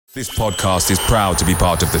This podcast is proud to be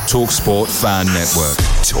part of the TalkSport Fan Network.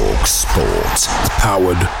 TalkSport.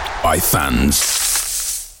 Powered by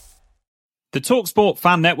fans. The TalkSport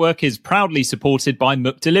Fan Network is proudly supported by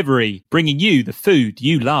McDelivery, bringing you the food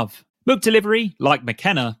you love. McDelivery, like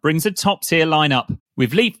McKenna, brings a top-tier lineup.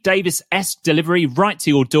 With Leif Davis-esque delivery right to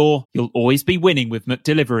your door, you'll always be winning with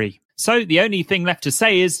McDelivery. So the only thing left to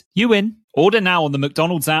say is, you win. Order now on the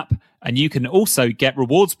McDonald's app, and you can also get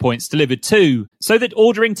rewards points delivered too, so that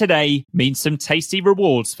ordering today means some tasty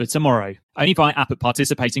rewards for tomorrow. Only via app at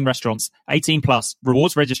participating restaurants. 18 plus.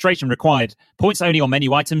 Rewards registration required. Points only on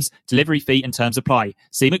menu items. Delivery fee and terms apply.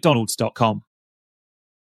 See mcdonalds.com.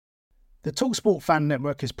 The TalkSport Fan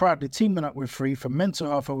Network is proudly teaming up with Free for Mental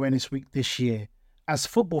Health Awareness Week this year. As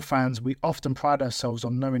football fans, we often pride ourselves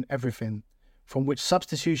on knowing everything, from which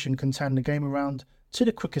substitution can turn the game around to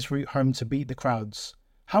the quickest route home to beat the crowds.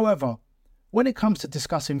 However, when it comes to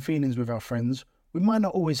discussing feelings with our friends, we might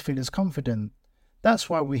not always feel as confident. That's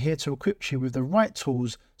why we're here to equip you with the right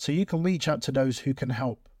tools so you can reach out to those who can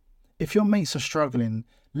help. If your mates are struggling,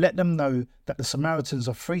 let them know that the Samaritans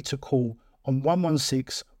are free to call on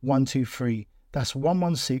 116 123. That's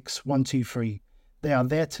 116 123. They are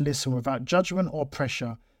there to listen without judgment or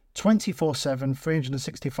pressure, 24/7,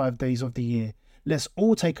 365 days of the year. Let's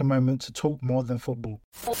all take a moment to talk more than football.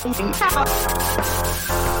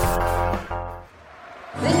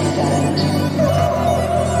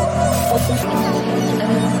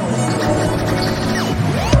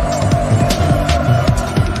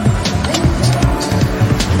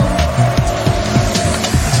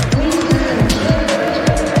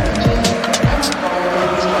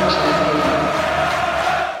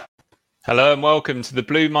 Hello and welcome to the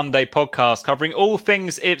Blue Monday podcast, covering all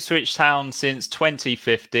things Ipswich Town since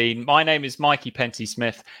 2015. My name is Mikey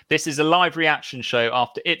Penty-Smith. This is a live reaction show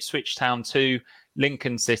after Ipswich Town 2,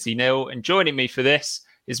 Lincoln City 0. And joining me for this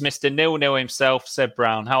is Mr. 0-0 himself, Seb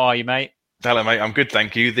Brown. How are you, mate? Hello, mate. I'm good,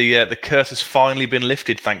 thank you. The curse has finally been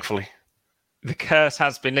lifted, thankfully. The curse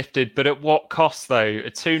has been lifted, but at what cost, though?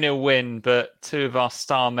 A 2-0 win, but two of our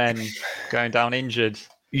star men going down injured.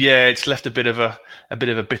 Yeah, it's left a bit of a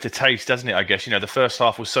bitter taste, doesn't it? I guess, the first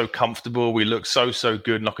half was so comfortable. We looked so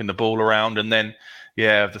good knocking the ball around. And then,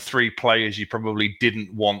 the three players you probably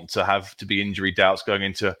didn't want to have to be injury doubts going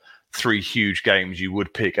into three huge games. You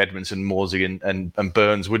would pick Edmondson, Morsey and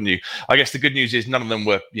Burns, wouldn't you? I guess the good news is none of them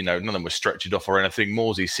were stretchered off or anything.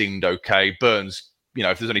 Morsey seemed okay. Burns,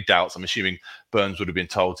 if there's any doubts, I'm assuming Burns would have been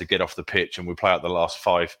told to get off the pitch and we play out the last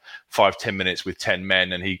 5-10 minutes with 10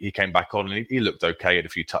 men. And he came back on and he looked okay, had a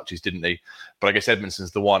few touches, didn't he? But I guess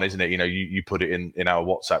Edmondson's the one, isn't it? You put it in our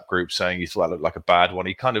WhatsApp group saying you thought that looked like a bad one.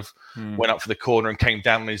 He kind of went up for the corner and came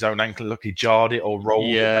down on his own ankle. Look, he jarred it or rolled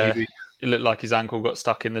it maybe. It looked like his ankle got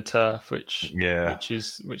stuck in the turf, which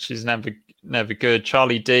is never good.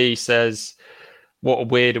 Charlie D says, what a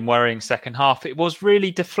weird and worrying second half. It was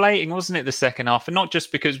really deflating, wasn't it, the second half? And not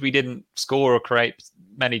just because we didn't score or create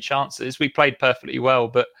many chances. We played perfectly well,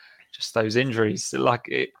 but just those injuries,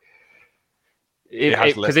 because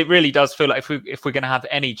it really does feel like if we're going to have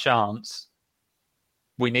any chance,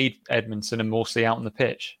 we need Edmondson and Morsey out on the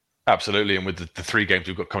pitch. Absolutely, and with the three games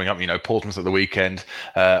we've got coming up, Portsmouth at the weekend,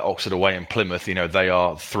 Oxford away, and Plymouth. They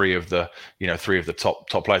are three of the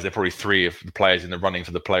top players. They're probably three of the players in the running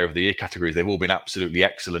for the Player of the Year categories. They've all been absolutely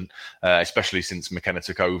excellent, especially since McKenna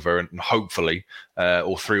took over, and hopefully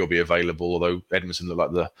all three will be available. Although Edmondson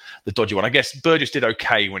looked like the dodgy one. I guess Burgess did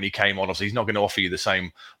okay when he came on. Obviously, he's not going to offer you the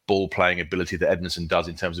same ball playing ability that Edmondson does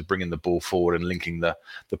in terms of bringing the ball forward and linking the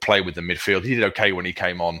play with the midfield. He did okay when he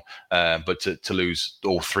came on, but to lose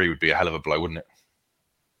all three would be a hell of a blow, wouldn't it?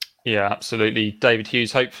 Yeah, absolutely. David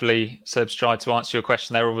Hughes, hopefully Seb's tried to answer your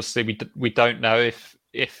question there. Obviously, we don't know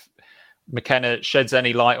if McKenna sheds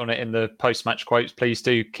any light on it in the post-match quotes. Please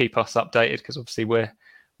do keep us updated, because obviously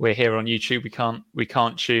we're here on YouTube. We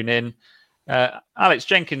can't tune in. Alex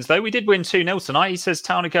Jenkins, though, we did win 2-0 tonight. He says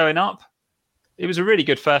Town are going up. It was a really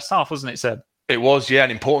good first half, wasn't it, Seb? It was, yeah,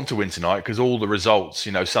 and important to win tonight because all the results,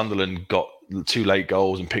 Sunderland got 2 late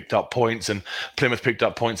goals and picked up points, and Plymouth picked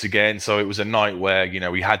up points again. So it was a night where,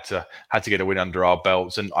 we had to get a win under our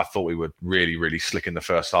belts, and I thought we were really, really slick in the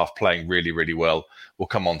first half, playing really, really well. We'll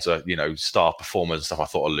come on to, star performers and stuff. I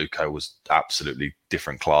thought Aluko was absolutely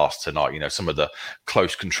different class tonight. Some of the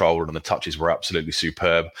close control and the touches were absolutely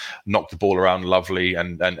superb. Knocked the ball around lovely,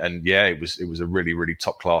 and yeah, it was a really, really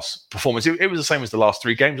top class performance. It was the same as the last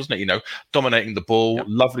 3 games, wasn't it? Dominating the ball, yep.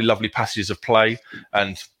 Lovely passages of play,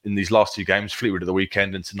 and in these last 2 games, Fleetwood at the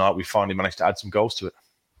weekend, and tonight we finally managed to add some goals to it.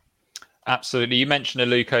 Absolutely. You mentioned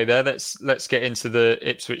Aluko there. Let's get into the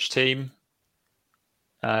Ipswich team.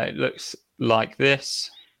 It looks like this.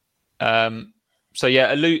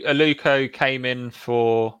 Aluko came in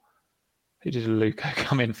for. Who did Aluko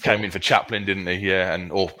come in for? Came in for Chaplin, didn't he? Yeah,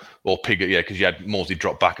 and or Pigott, yeah, because you had Morsey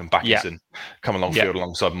drop back and Backinson come along field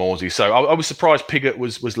alongside Morsey. So I was surprised Pigott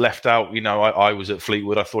was left out. You know, I was at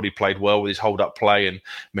Fleetwood. I thought he played well with his hold-up play, and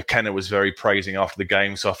McKenna was very praising after the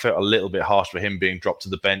game. So I felt a little bit harsh for him being dropped to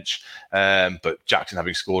the bench. But Jackson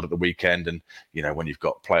having scored at the weekend, and you know, when you've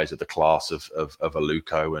got players of the class of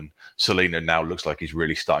Aluko and Salina now looks like he's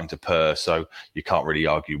really starting to purr. So you can't really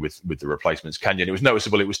argue with the replacements, can you? And it was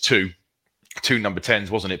noticeable. It was two number 10s,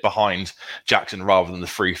 wasn't it, behind Jackson rather than the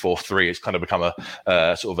 3-4-3. It's kind of become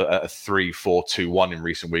a sort of a 3-4-2-1 in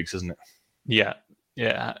recent weeks, hasn't it? Yeah,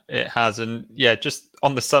 it has. And yeah, just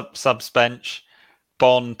on the subs bench,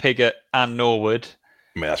 Bon, Pigott and Norwood.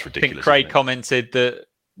 I mean, that's ridiculous. I think Craig commented that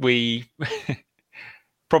we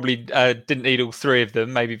probably didn't need all three of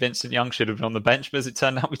them. Maybe Vincent Young should have been on the bench, but as it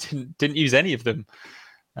turned out, we didn't use any of them.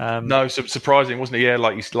 No, surprising, wasn't it? Yeah,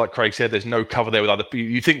 like Craig said, there's no cover there with other.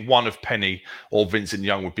 You think one of Penny or Vincent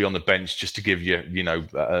Young would be on the bench just to give you,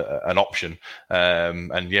 an option.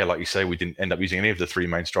 And yeah, like you say, we didn't end up using any of the three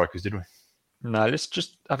main strikers, did we? No. Let's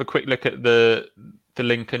just have a quick look at the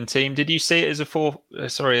Lincoln team. Did you see it as a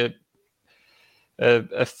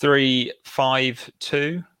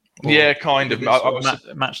 3-5-2? Yeah, kind of. I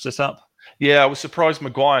matched us up. Yeah, I was surprised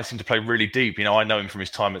Maguire seemed to play really deep. You know, I know him from his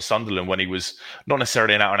time at Sunderland when he was not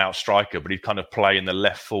necessarily an out-and-out striker, but he'd kind of play in the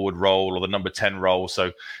left forward role or the number 10 role.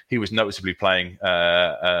 So he was noticeably playing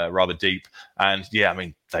rather deep. And yeah, I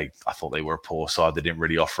mean, I thought they were a poor side. They didn't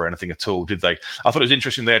really offer anything at all, did they? I thought it was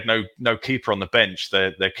interesting they had no keeper on the bench.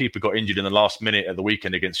 Their keeper got injured in the last minute at the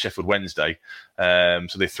weekend against Sheffield Wednesday.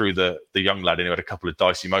 So they threw the young lad in who had a couple of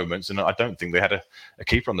dicey moments. And I don't think they had a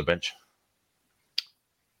keeper on the bench.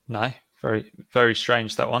 No. Very, very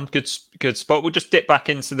strange, that one. Good spot. We'll just dip back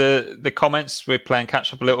into the comments. We're playing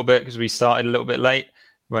catch up a little bit because we started a little bit late.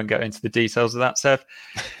 We won't go into the details of that, Seth.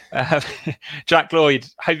 Jack Lloyd,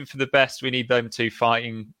 hoping for the best. We need them two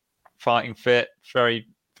fighting fit. Very,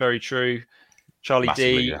 very true. Charlie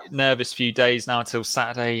Massively, D, nervous few days now until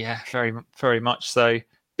Saturday. Yeah, very, very much so.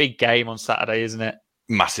 Big game on Saturday, isn't it?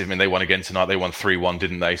 Massive. I mean, they won again tonight. They won 3-1,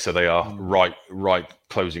 didn't they? So they are right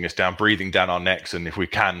closing us down, breathing down our necks. And if we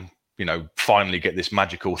can, finally get this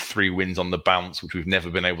magical 3 wins on the bounce, which we've never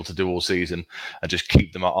been able to do all season, and just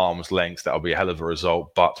keep them at arm's length, that'll be a hell of a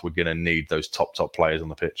result. But we're going to need those top players on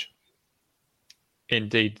the pitch.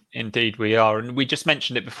 Indeed we are. And we just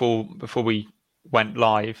mentioned it before we went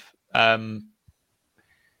live.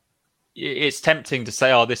 It's tempting to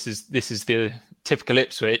say, this is the typical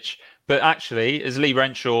Ipswich. But actually, as Lee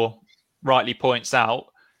Renshaw rightly points out,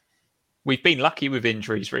 we've been lucky with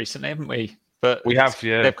injuries recently, haven't we? But we have,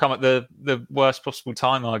 yeah. They've come at the worst possible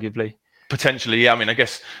time, arguably. Potentially, yeah. I mean, I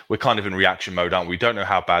guess we're kind of in reaction mode, aren't we? We don't know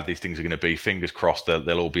how bad these things are going to be. Fingers crossed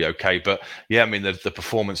they'll all be okay. But yeah, I mean, the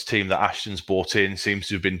performance team that Ashton's brought in seems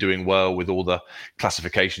to have been doing well with all the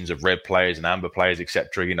classifications of red players and amber players,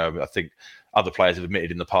 etc. I think other players have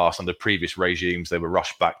admitted in the past under previous regimes they were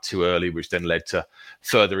rushed back too early, which then led to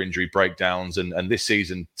further injury breakdowns. And this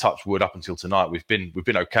season, touch wood, up until tonight, we've been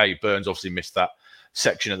okay. Burns obviously missed that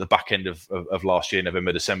section at the back end of last year,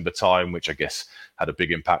 November, December time, which I guess had a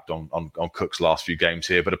big impact on Cook's last few games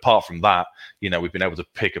here. But apart from that, we've been able to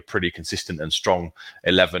pick a pretty consistent and strong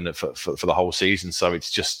 11 for the whole season. So it's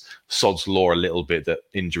just sod's law a little bit that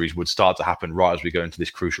injuries would start to happen right as we go into this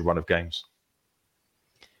crucial run of games.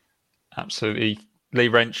 Absolutely. Lee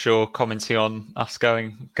Renshaw commenting on us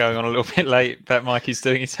going on a little bit late. Bet Mikey's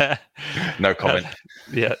doing his hair. No comment.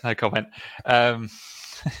 Yeah, no comment.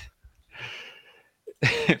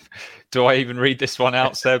 Do I even read this one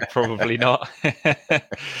out, Seb? Probably not.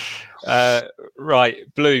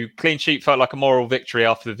 Right, Blue, clean sheet felt like a moral victory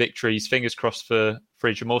after the victories. Fingers crossed for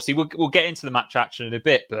Adrian Morsey. We'll get into the match action in a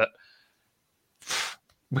bit, but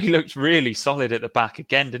we looked really solid at the back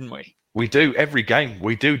again, didn't we? We do every game.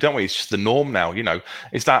 We do, don't we? It's just the norm now.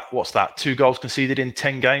 Is that what's that? 2 goals conceded in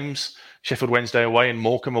 10 games. Sheffield Wednesday away and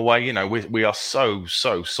Morecambe away. We are so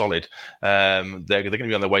solid. They're going to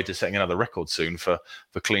be on their way to setting another record soon for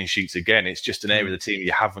clean sheets again. It's just an area of the team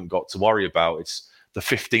you haven't got to worry about. It's the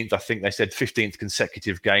 15th, I think they said, 15th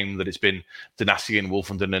consecutive game that it's been Donassi and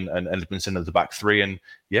Wolfenden and Edmondson at the back 3. And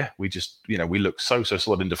yeah, we just, we look so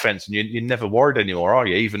solid in defence, and you're never worried anymore, are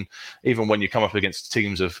you? Even when you come up against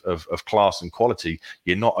teams of class and quality,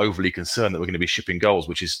 you're not overly concerned that we're going to be shipping goals,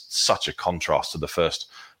 which is such a contrast to the first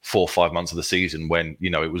 4 or 5 months of the season when,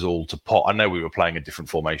 it was all to pot. I know we were playing a different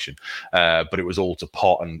formation, but it was all to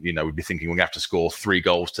pot. And, we'd be thinking we're going to have to score 3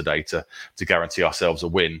 goals today to guarantee ourselves a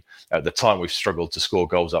win. At the time, we've struggled to score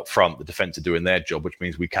goals up front. The defence are doing their job, which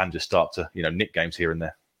means we can just start to, nick games here and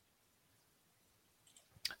there.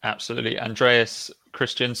 Absolutely. Andreas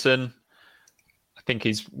Christiansen, I think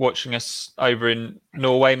he's watching us over in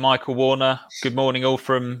Norway. Michael Warner, good morning all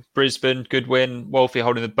from Brisbane. Good win. Wolfie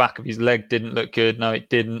holding the back of his leg didn't look good. No, it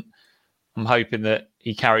didn't. I'm hoping that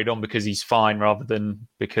he carried on because he's fine rather than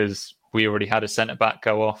because we already had a centre-back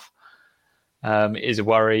go off. It is a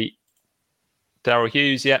worry. Daryl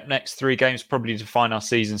Hughes, next 3 games probably define our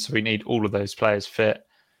season, so we need all of those players fit.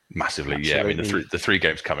 Massively, Absolutely. yeah. I mean, the three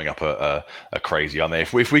games coming up are crazy, aren't they?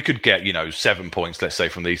 If we could get 7 points, let's say,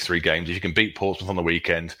 from these 3 games, if you can beat Portsmouth on the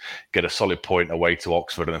weekend, get a solid point away to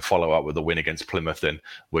Oxford, and then follow up with a win against Plymouth, then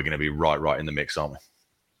we're going to be right in the mix, aren't we?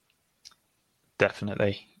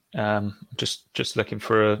 Definitely. Just looking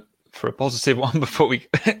for a positive one before we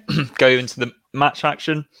go into the match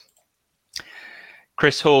action.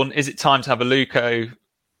 Chris Horn, is it time to have Aluko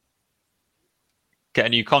get a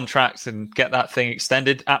new contract and get that thing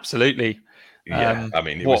extended? Absolutely. Yeah, I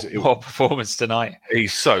mean, what performance tonight?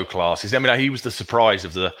 He's so classy. I mean, he was the surprise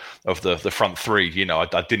of the front 3.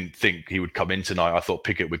 I didn't think he would come in tonight. I thought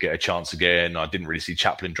Pickett would get a chance again. I didn't really see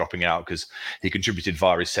Chaplin dropping out because he contributed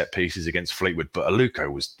via his set pieces against Fleetwood. But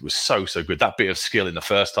Aluko was so good. That bit of skill in the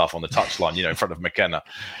first half on the touchline, in front of McKenna,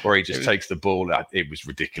 where he just takes the ball. It was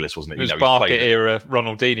ridiculous, wasn't it? It was Barkett era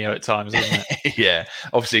Ronaldinho at times, wasn't it? Yeah,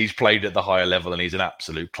 obviously he's played at the higher level and he's an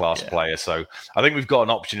absolute class player. So I think we've got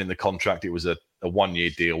an option in the contract. It was a 1-year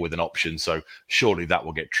deal with an option, so surely that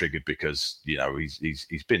will get triggered because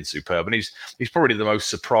he's been superb, and he's probably the most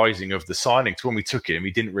surprising of the signings. When we took him, he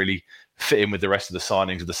didn't really fit in with the rest of the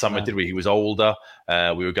signings of the summer, did we? He was older.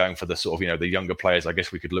 We were going for the sort of the younger players. I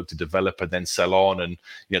guess we could look to develop and then sell on. And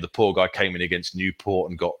the poor guy came in against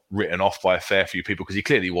Newport and got written off by a fair few people because he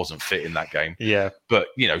clearly wasn't fit in that game. Yeah. But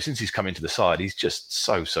since he's come into the side, he's just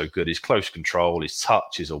so good. His close control, his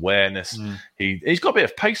touch, his awareness. He's got a bit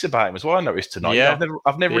of pace about him as well. I noticed tonight. Yeah.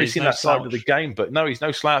 I've never really seen that side of the game, but no, he's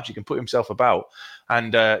no slouch. He can put himself about,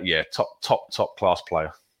 and top class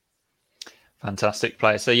player. Fantastic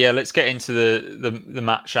player. So let's get into the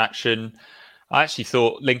match action. I actually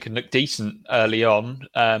thought Lincoln looked decent early on.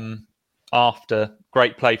 After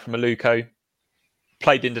great play from Aluko,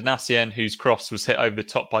 played into Nassien, whose cross was hit over the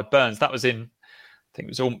top by Burns. That was in, I think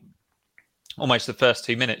it was almost the first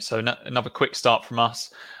 2 minutes. So another quick start from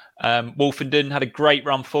us. Wolfenden had a great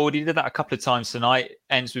run forward. He did that a couple of times tonight.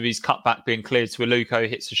 Ends with his cutback being cleared to Aluko,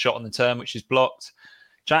 hits a shot on the turn, which is blocked.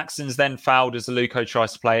 Jackson's then fouled as Aluko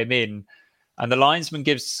tries to play him in. And the linesman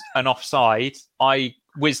gives an offside. I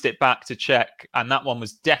whizzed it back to check, and that one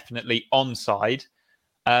was definitely onside.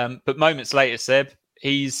 But moments later, Seb,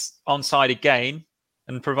 he's onside again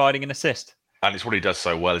and providing an assist. And it's what he does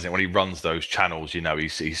so well, isn't it? When he runs those channels,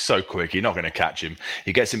 he's so quick. You're not going to catch him.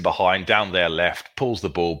 He gets him behind, down there left, pulls the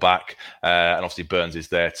ball back, and obviously Burns is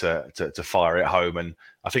there to fire it home. And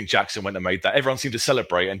I think Jackson went and made that. Everyone seemed to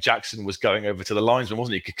celebrate, and Jackson was going over to the linesman,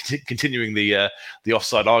 wasn't he? Continuing the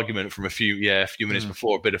offside argument from a few minutes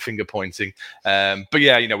before, a bit of finger pointing. But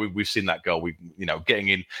we've seen that goal. We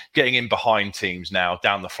getting in behind teams now,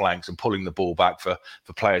 down the flanks, and pulling the ball back for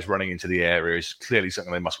players running into the area is clearly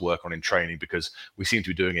something they must work on in training, because we seem to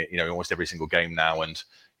be doing it, almost every single game now. And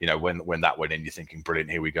when that went in, you're thinking,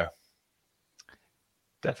 brilliant, here we go.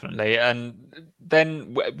 Definitely. And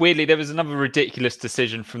then, weirdly, there was another ridiculous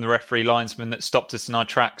decision from the referee linesman that stopped us in our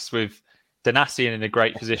tracks with Danassian in a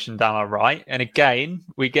great position down our right. And again,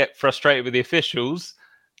 we get frustrated with the officials.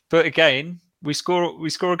 But again, we score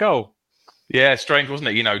a goal. Yeah, strange, wasn't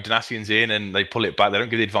it? Danassian's in and they pull it back. They don't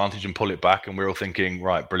get the advantage and pull it back. And we're all thinking,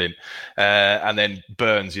 right, brilliant. And then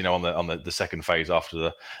Burns, on the second phase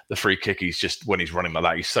after the free kick, he's just, when he's running like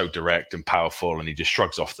that, he's so direct and powerful, and he just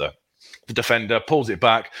shrugs off the defender, pulls it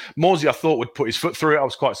back. Morsey, I thought, would put his foot through it. I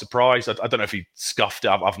was quite surprised. I don't know if he scuffed it.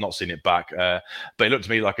 I've not seen it back. But it looked to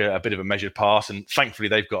me like a bit of a measured pass. And thankfully,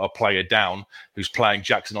 they've got a player down who's playing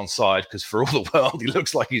Jackson onside, because for all the world, he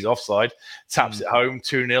looks like he's offside. Taps it home,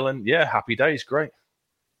 2-0. And happy days. Great.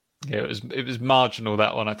 Yeah, it was marginal,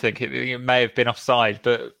 that one. I think it may have been offside,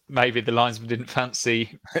 but maybe the linesman didn't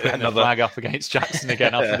fancy putting the flag up against Jackson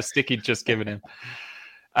again after the stick he'd just given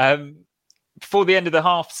him. Before the end of the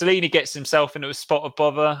half, Cellini gets himself into a spot of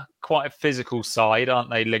bother. Quite a physical side,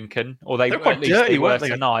 aren't they, Lincoln? Or they're quite dirty, weren't they,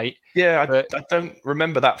 tonight? Yeah, I don't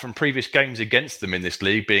remember that from previous games against them in this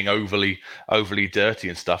league, being overly dirty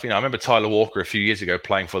and stuff. I remember Tyler Walker a few years ago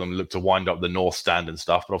playing for them, looked to wind up the North Stand and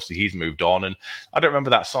stuff, but obviously he's moved on. And I don't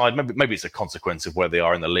remember that side. Maybe it's a consequence of where they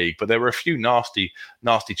are in the league, but there were a few nasty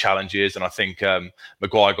challenges. And I think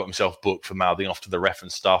Maguire got himself booked for mouthing off to the ref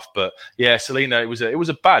and stuff. But yeah, Celina, it was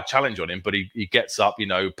a bad challenge on him, but he gets up,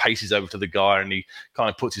 paces over to the guy, and he kind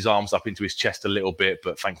of puts his arms up into his chest a little bit.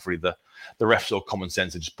 But thankfully the ref saw common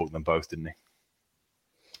sense and just booked them both, didn't he?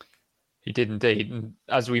 He did indeed. And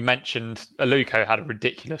as we mentioned, Aluko had a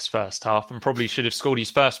ridiculous first half and probably should have scored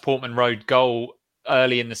his first Portman Road goal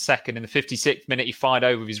early in the second. In the 56th minute, he fired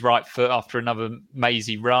over with his right foot after another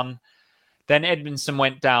mazy run. Then Edmondson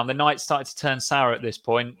went down. The night started to turn sour at this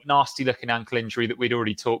point. Nasty looking ankle injury that we'd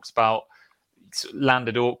already talked about.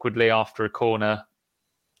 Landed awkwardly after a corner.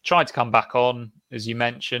 Tried to come back on, as you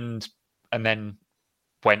mentioned, and then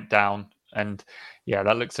went down. And yeah,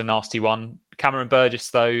 that looks a nasty one. Cameron Burgess,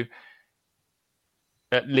 though,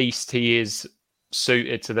 at least he is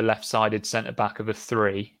suited to the left-sided centre-back of a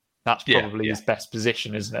 3. That's probably his best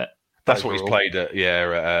position, isn't it? That's what he's played at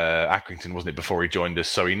Accrington, wasn't it, before he joined us?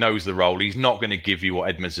 So he knows the role. He's not going to give you what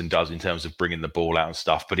Edmondson does in terms of bringing the ball out and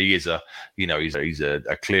stuff, but he is he's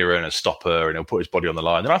a clearer and a stopper, and he'll put his body on the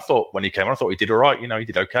line. And I thought when he came on, I thought he did all right. He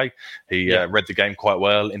did okay. He read the game quite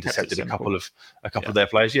well, intercepted a couple of their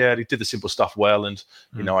players. Yeah, he did the simple stuff well. And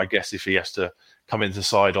I guess if he has to come into the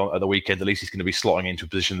side at the weekend, at least he's going to be slotting into a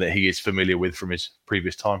position that he is familiar with from his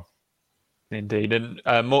previous time. Indeed, and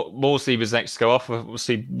Morsley was next to go off.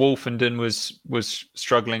 Obviously, Wolfenden was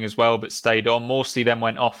struggling as well, but stayed on. Morsley then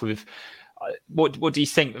went off with what do you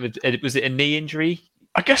think? Was it a knee injury?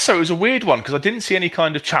 I guess so. It was a weird one because I didn't see any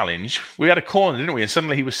kind of challenge. We had a corner, didn't we? And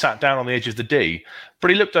suddenly he was sat down on the edge of the D,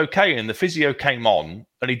 but he looked okay. And the physio came on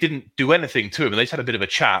and he didn't do anything to him. And they just had a bit of a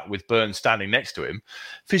chat with Burns standing next to him.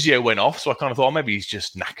 Physio went off. So I kind of thought, maybe he's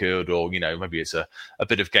just knackered or, maybe it's a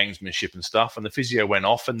bit of gamesmanship and stuff. And the physio went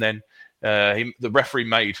off and then the referee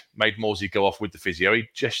made Morsey go off with the physio. He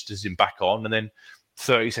gestures him back on and then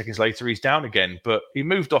 30 seconds later, he's down again. But he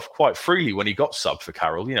moved off quite freely when he got subbed for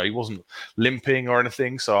Carroll. He wasn't limping or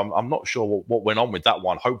anything. So I'm not sure what went on with that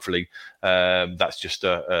one. Hopefully, that's just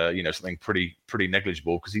something pretty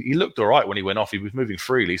negligible because he looked all right when he went off. He was moving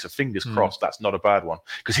freely. So fingers crossed, that's not a bad one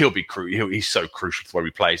because he's so crucial to where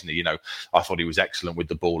he plays. And I thought he was excellent with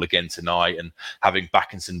the ball again tonight. And having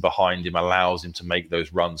Backinson behind him allows him to make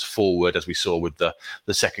those runs forward, as we saw with the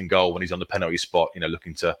second goal when he's on the penalty spot.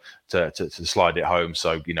 Looking to slide it home.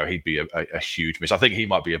 So he'd be a huge miss. I think he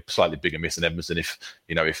might be a slightly bigger miss than Edmondson. If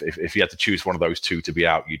you had to choose one of those two to be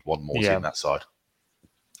out, you'd want Morsey on that side.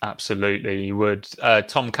 Absolutely, you would.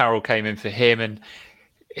 Tom Carroll came in for him, and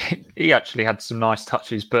he actually had some nice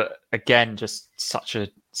touches. But again, just such a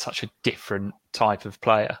different type of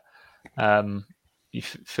player. You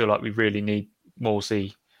feel like we really need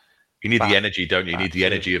Morsey. You need the energy, don't you? You need the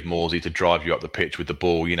energy of Morsey to drive you up the pitch with the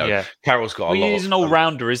ball. Carroll's got a lot. He's an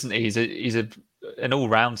all-rounder, isn't he? He's an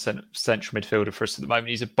all-round central midfielder for us at the moment.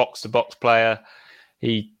 He's a box-to-box player.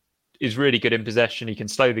 He is really good in possession. He can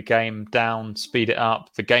slow the game down, speed it up.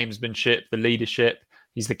 The gamesmanship, the leadership.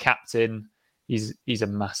 He's the captain. He's a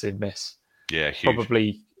massive miss. Yeah, huge.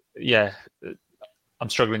 Probably, I'm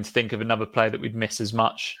struggling to think of another player that we'd miss as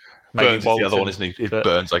much. Maybe Burns Walton, is the other one, isn't he?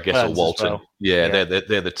 Burns, I guess, Burns or Walton. Well. Yeah,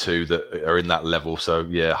 they're the two that are in that level. So,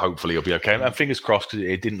 hopefully he'll be okay. And fingers crossed, because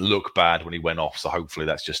it didn't look bad when he went off. So hopefully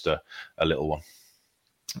that's just a little one.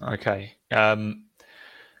 Okay. So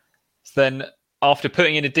then after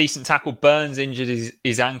putting in a decent tackle, Burns injured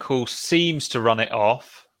his ankle, seems to run it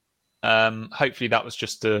off. Hopefully that was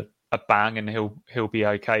just a bang and he'll be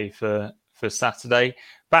okay for Saturday.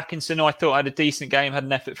 Backinson, I thought, had a decent game, had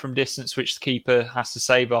an effort from distance, which the keeper has to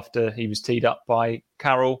save after he was teed up by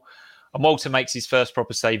Carroll. And Walter makes his first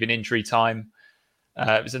proper save in injury time.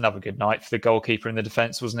 It was another good night for the goalkeeper in the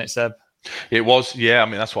defence, wasn't it, Seb? It was, yeah. I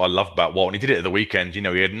mean, that's what I love about Walton. He did it at the weekend. He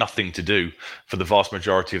had nothing to do for the vast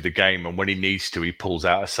majority of the game. And when he needs to, he pulls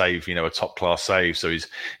out a save, a top-class save. So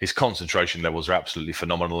his concentration levels are absolutely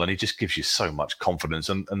phenomenal. And he just gives you so much confidence.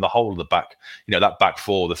 And the whole of the back, that back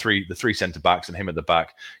four, the three centre-backs and him at the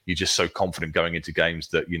back, you're just so confident going into games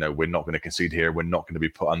that, we're not going to concede here. We're not going to be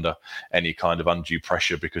put under any kind of undue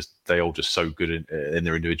pressure because they're all just so good in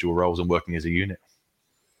their individual roles and working as a unit.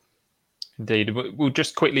 Indeed. We'll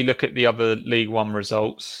just quickly look at the other League One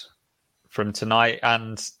results from tonight.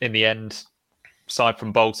 And in the end, aside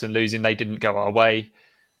from Bolton losing, they didn't go our way.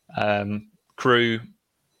 Crewe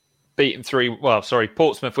beaten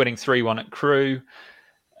Portsmouth winning 3-1 at Crewe.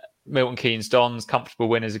 Milton Keynes Dons, comfortable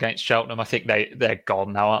winners against Cheltenham. I think they're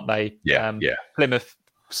gone now, aren't they? Yeah. Plymouth,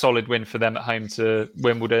 solid win for them at home to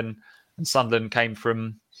Wimbledon. And Sunderland came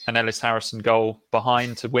from an Ellis Harrison goal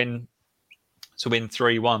behind to win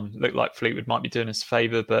 3-1. Looked like Fleetwood might be doing us a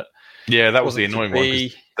favour, but that was the annoying one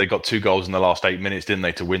because they got 2 goals in the last 8 minutes, didn't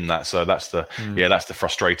they, to win that? So that's the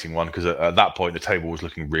frustrating one because at that point the table was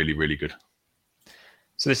looking really, really good.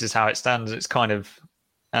 So this is how it stands. It's kind of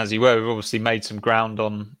as you were. We've obviously made some ground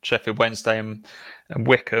on Sheffield Wednesday and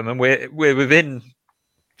Wickham, and we're within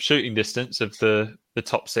shooting distance of the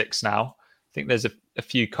top 6 now. I think there's a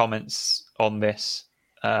few comments on this.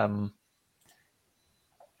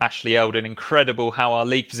 Ashley Eldon, incredible how our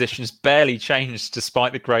league positions barely changed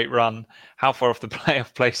despite the great run. How far off the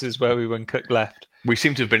playoff places were we when Cook left? We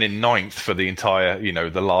seem to have been in ninth for the entire,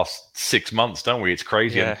 the last 6 months, don't we? It's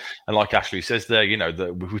crazy. Yeah. And like Ashley says there,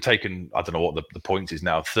 we've taken, I don't know what the points is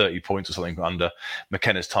now, 30 points or something under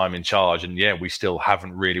McKenna's time in charge. And yeah, we still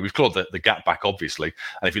haven't really, we've clawed the gap back, obviously.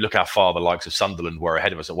 And if you look how far the likes of Sunderland were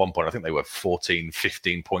ahead of us at one point, I think they were 14,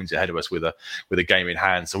 15 points ahead of us with a game in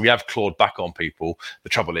hand. So we have clawed back on people. The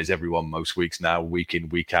trouble is everyone most weeks now, week in,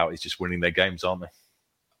 week out, is just winning their games, aren't they?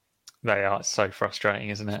 They are. It's so frustrating,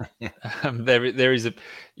 isn't it? There is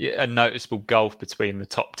a noticeable gulf between the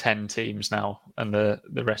top 10 teams now and the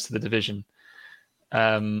rest of the division.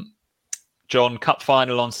 John, cup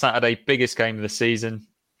final on Saturday, biggest game of the season.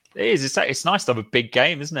 It is. It's nice to have a big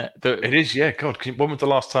game, isn't it? It is, yeah. God, when was the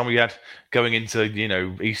last time we had going into,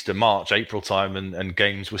 Easter, March, April time and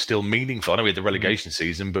games were still meaningful? I know we had the relegation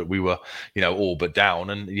season, but we were, all but down.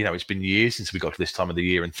 And, it's been years since we got to this time of the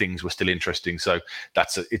year and things were still interesting. So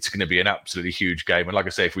it's going to be an absolutely huge game. And like I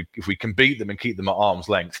say, if we can beat them and keep them at arm's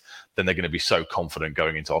length, then they're going to be so confident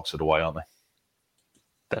going into Oxford away, aren't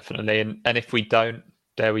they? Definitely. And if we don't,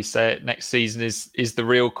 dare we say it, next season is the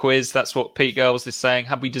real quiz. That's what Pete Girls is saying.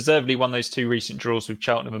 Had we deservedly won those two recent draws with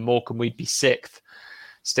Cheltenham and Morecambe, we'd be 6th.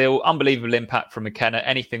 Still, unbelievable impact from McKenna.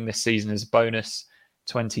 Anything this season is a bonus.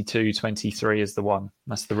 22-23 is the one.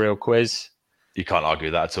 That's the real quiz. You can't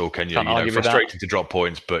argue that at all, can you? Frustrating to drop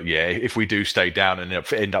points, but yeah, if we do stay down and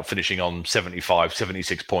end up finishing on 75,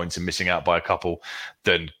 76 points and missing out by a couple,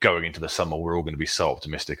 then going into the summer, we're all going to be so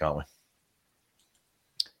optimistic, aren't we?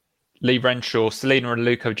 Lee Renshaw, Selena and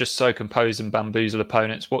Luke are just so composed and bamboozle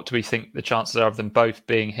opponents. What do we think the chances are of them both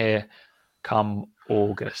being here come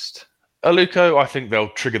August? Aluko, I think they'll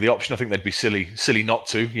trigger the option. I think they'd be silly not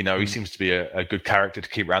to. He seems to be a good character to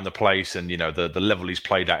keep around the place, and the level he's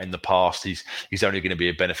played at in the past, he's only going to be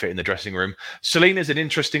a benefit in the dressing room. Selena's an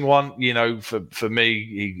interesting one. For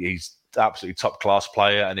me, he's absolutely top class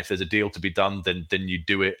player, and if there's a deal to be done, then you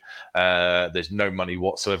do it. There's no money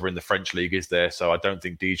whatsoever in the French league, is there? So I don't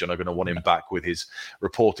think Dijon are going to want him back with his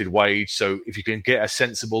reported wage. So if you can get a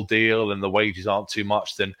sensible deal and the wages aren't too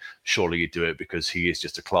much, then surely you do it, because he is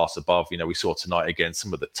just a class above. We saw tonight again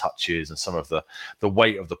some of the touches and some of the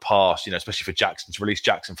weight of the pass, especially for Jackson, to release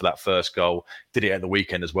Jackson for that first goal. Did it at the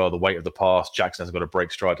weekend as well, the weight of the pass. Jackson hasn't got a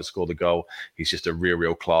break stride to score the goal. He's just a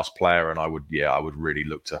real class player, and I would really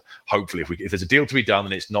look to, hopefully, if there's a deal to be done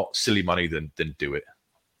and it's not silly money, then do it.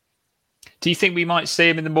 Do you think we might see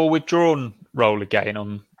him in the more withdrawn role again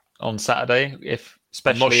on Saturday?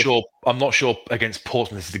 I'm not sure against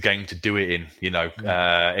Portsmouth is the game to do it in.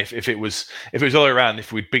 If it was the other way around,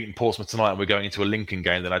 if we'd beaten Portsmouth tonight and we're going into a Lincoln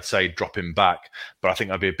game, then I'd say drop him back. But I think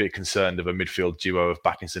I'd be a bit concerned of a midfield duo of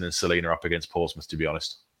Backinson and Selena up against Portsmouth, to be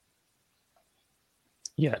honest.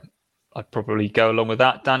 Yeah, I'd probably go along with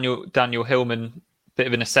that. Daniel Hillman, bit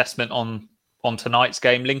of an assessment on tonight's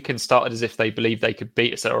game. Lincoln started as if they believed they could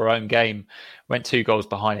beat us at our own game, went 2 goals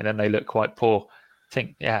behind, and then they looked quite poor. I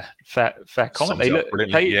think, fair comment.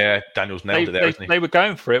 Daniel's nailed it there, hasn't he? They were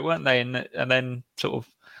going for it, weren't they? And then sort of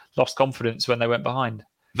lost confidence when they went behind.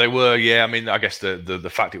 They were, yeah. I mean, I guess the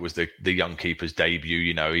fact it was the young keeper's debut,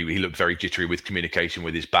 he looked very jittery with communication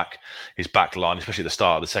with his back line, especially at the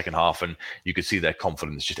start of the second half, and you could see their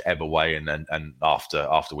confidence just ebb away. And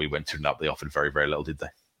after we went 2-0 up, they offered very, very little, did they?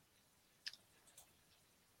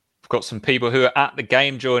 We've got some people who are at the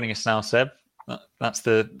game joining us now, Seb. That's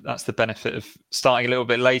the benefit of starting a little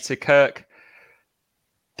bit later. Kirk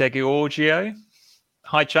DeGiorgio.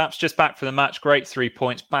 Hi, chaps. Just back from the match. Great 3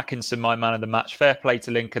 points. Backinson, my man of the match. Fair play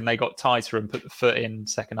to Lincoln. They got tighter and put the foot in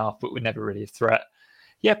second half, but were never really a threat.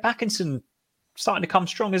 Yeah, Backinson starting to come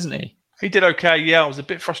strong, isn't he? He did okay. Yeah, I was a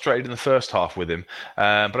bit frustrated in the first half with him,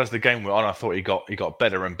 but as the game went on, I thought he got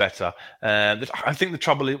better and better. I think the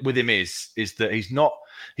trouble with him is that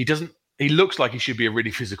he looks like he should be a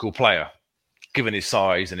really physical player, given his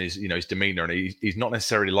size and his demeanor, and he's not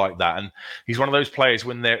necessarily like that. And he's one of those players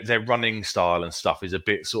when their running style and stuff is a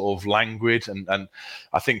bit sort of languid, and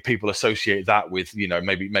I think people associate that with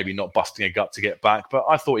maybe not busting a gut to get back. But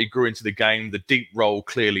I thought he grew into the game. The deep role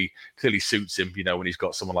clearly suits him. When he's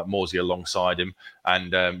got someone like Morsey alongside him,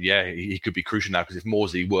 and he could be crucial now, because if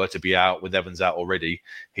Morsey were to be out with Evans out already,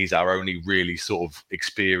 he's our only really sort of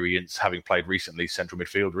experienced, having played recently, central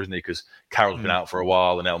midfielder, isn't he? Because Carroll's been out for a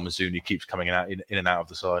while, and El Mazouni keeps coming in and out of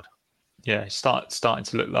the side. Yeah, he's starting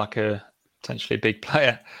to look like a potentially big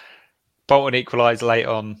player. Bolton equalised late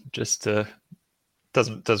on, just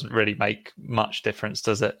doesn't really make much difference,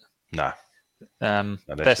 does it? No.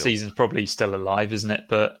 Their season's probably still alive, isn't it?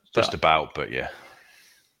 But just about, but yeah.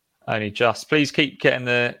 Only just. Please keep getting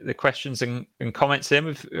the questions and comments in.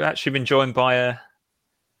 We've actually been joined by a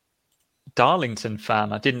Darlington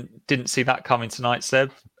fan. I didn't see that coming tonight,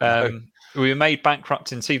 Seb. We were made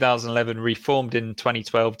bankrupt in 2011, reformed in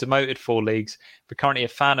 2012, demoted 4 leagues. We're currently a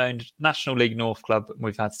fan-owned National League North club, and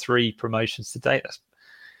we've had 3 promotions to date. That's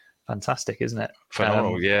fantastic, isn't it?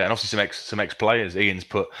 Phenomenal, yeah. And also some ex-players. Ian's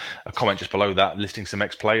put a comment just below that, listing some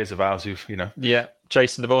ex-players of ours who've, Yeah,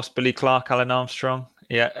 Jason DeVos, Billy Clark, Alan Armstrong.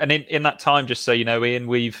 Yeah, and in that time, just so you know, Ian,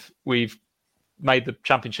 we've made the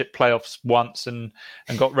Championship playoffs once and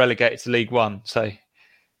got relegated to League One. So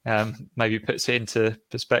maybe puts it into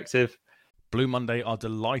perspective. Blue Monday are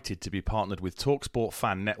delighted to be partnered with TalkSport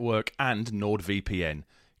Fan Network and NordVPN,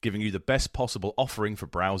 giving you the best possible offering for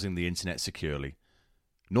browsing the internet securely.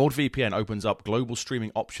 NordVPN opens up global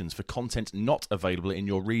streaming options for content not available in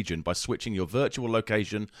your region by switching your virtual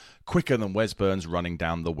location quicker than Wes Burns running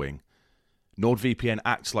down the wing. NordVPN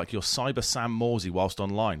acts like your cyber Sam Morsey whilst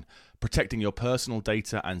online, protecting your personal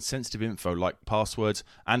data and sensitive info like passwords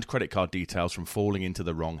and credit card details from falling into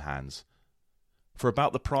the wrong hands. For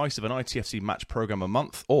about the price of an ITFC match program a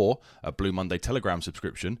month or a Blue Monday Telegram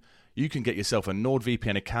subscription, you can get yourself a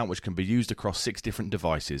NordVPN account which can be used across 6 different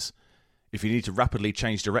devices. If you need to rapidly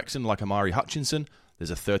change direction like Amari Hutchinson,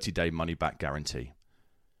 there's a 30-day money-back guarantee.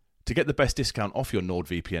 To get the best discount off your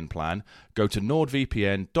NordVPN plan, go to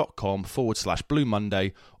nordvpn.com/Blue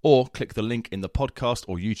Monday or click the link in the podcast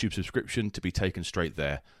or YouTube subscription to be taken straight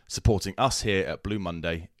there, supporting us here at Blue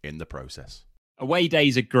Monday in the process. Away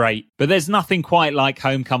days are great, but there's nothing quite like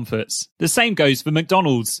home comforts. The same goes for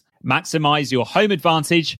McDonald's. Maximise your home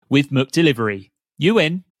advantage with McDelivery. You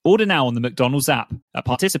in? Order now on the McDonald's app. At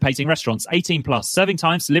participating restaurants, 18 plus, serving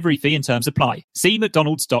times, delivery fee and terms apply. See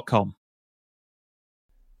mcdonalds.com.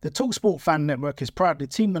 The TalkSport Fan Network is proudly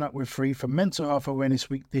teaming up with Free for Mental Health Awareness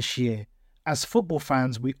Week this year. As football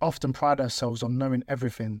fans, we often pride ourselves on knowing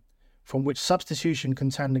everything, from which substitution can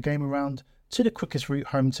turn the game around to the quickest route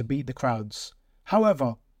home to beat the crowds.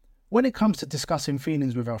 However, when it comes to discussing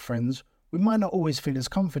feelings with our friends, we might not always feel as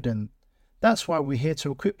confident. That's why we're here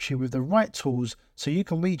to equip you with the right tools so you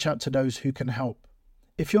can reach out to those who can help.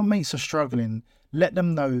 If your mates are struggling, let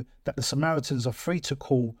them know that the Samaritans are free to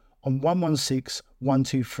call on 116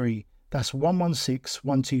 123. That's 116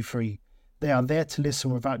 123. They are there to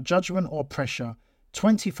listen without judgment or pressure,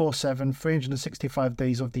 24/7, 365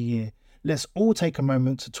 days of the year. Let's all take a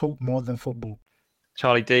moment to talk more than football.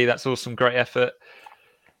 Charlie D, that's awesome. Great effort.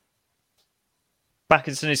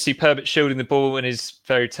 Backinson is superb at shielding the ball and is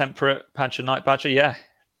very temperate. Padger, Night Badger, yeah.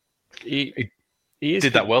 He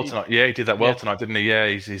did that well tonight. Yeah, he did that well tonight, didn't he? Yeah,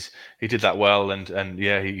 he did that well, and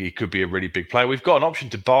yeah, he could be a really big player. We've got an option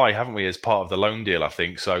to buy, haven't we, as part of the loan deal? I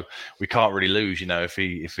think so. We can't really lose, if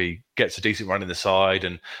he gets a decent run in the side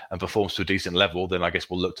and performs to a decent level, then I guess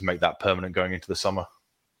we'll look to make that permanent going into the summer.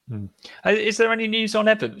 Is there any news on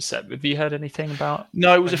Evans, Seb? Have you heard anything about?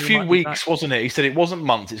 No, it was a few weeks, wasn't it? He said it wasn't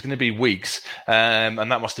months; it's going to be weeks, and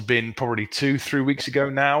that must have been probably 2-3 weeks ago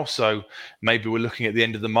now. So maybe we're looking at the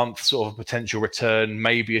end of the month, sort of a potential return.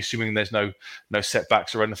 Maybe assuming there's no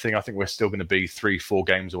setbacks or anything, I think we're still going to be 3-4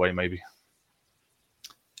 games away, maybe.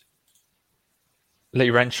 Lee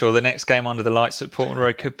Renshaw, the next game under the lights at Portman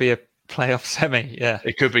Road could be a playoff semi. Yeah,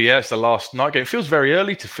 it could be. Yeah, it's the last night game. It feels very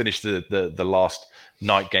early to finish the last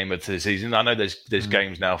night game of the season. I know there's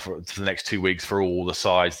games now for the next 2 weeks for all the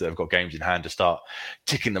sides that have got games in hand to start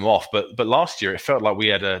ticking them off. But last year it felt like we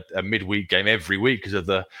had a midweek game every week because of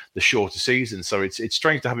the shorter season. So it's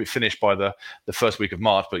strange to have it finished by the first week of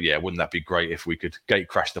March. But yeah, wouldn't that be great if we could gate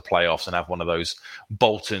crash the playoffs and have one of those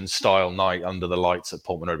Bolton style night under the lights at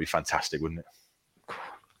Portman Road? Would be fantastic, wouldn't it?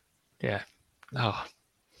 Yeah. Oh.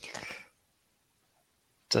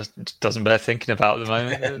 Doesn't bear thinking about at the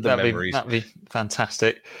moment. That'd be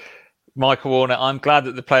fantastic. Michael Warner, I'm glad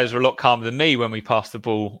that the players were a lot calmer than me when we passed the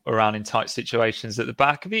ball around in tight situations at the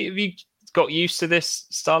back. Have you got used to this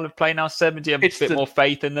style of play now, Seb? Do you have a bit more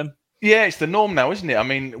faith in them? Yeah, it's the norm now, isn't it? I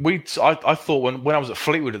mean, I thought when I was at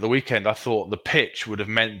Fleetwood at the weekend, I thought the pitch would have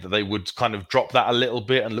meant that they would kind of drop that a little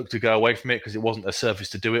bit and look to go away from it because it wasn't a surface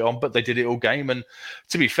to do it on, but they did it all game. And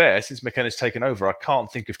to be fair, since McKenna's taken over, I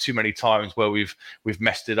can't think of too many times where we've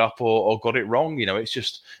messed it up or got it wrong.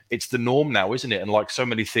 It's the norm now, isn't it? And like so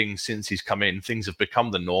many things since he's come in, things have become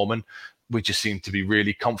the norm, and we just seem to be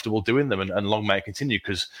really comfortable doing them, and long may it continue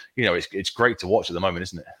because, it's great to watch at the moment,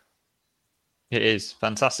 isn't it? It is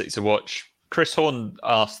fantastic to watch. Chris Horn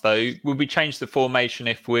asked, though, would we change the formation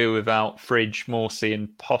if we're without Fridge, Morsey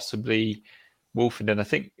and possibly Wolfenden, I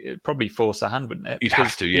think it'd probably force a hand, wouldn't it? You'd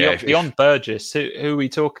have to, yeah. Beyond Burgess, who are we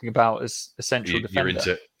talking about as a central defender? You're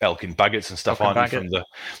into Elkin Baggots and stuff, aren't you, from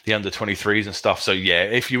the under-23s and stuff? So, yeah,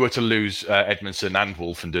 if you were to lose Edmondson and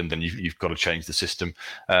Wolfenden, then you've got to change the system.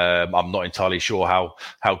 I'm not entirely sure how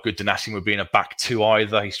good Donacien would be in a back two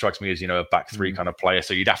either. He strikes me as, a back three kind of player.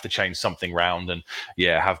 So you'd have to change something round and,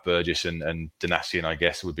 have Burgess and Donacien, I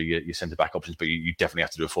guess, would be your centre-back options. But you definitely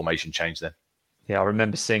have to do a formation change then. Yeah, I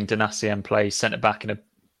remember seeing Donacien play centre-back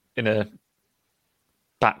in a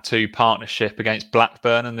back two partnership against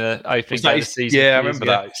Blackburn and the opening day of the season. Yeah, I remember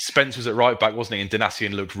that. Spence was at right back, wasn't he? And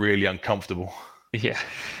Donacien looked really uncomfortable. Yeah.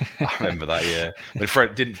 I remember that, yeah.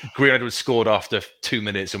 When Green Edwards scored after 2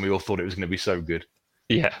 minutes and we all thought it was going to be so good.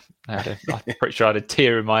 Yeah, I'm pretty sure I had a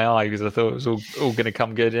tear in my eye because I thought it was all going to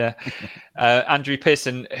come good, yeah. Andrew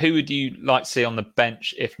Pearson, who would you like to see on the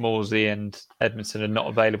bench if Morsy and Edmondson are not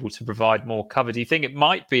available to provide more cover? Do you think it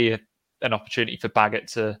might be an opportunity for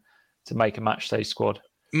Baggott to make a matchday squad?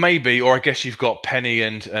 Maybe, or I guess you've got Penny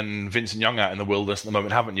and Vincent Young out in the wilderness at the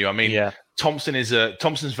moment, haven't you? I mean, yeah.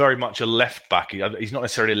 Thompson's very much a left back. He's not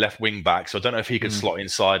necessarily a left wing back, so I don't know if he could slot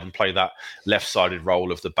inside and play that left-sided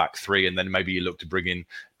role of the back three, and then maybe you look to bring in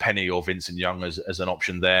Penny or Vincent Young as an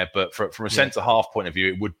option there. But from a centre half point of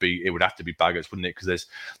view, it would have to be Baggott, wouldn't it? Because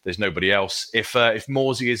there's nobody else. If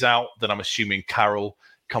Morsy is out, then I'm assuming Carroll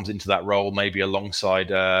comes into that role, maybe alongside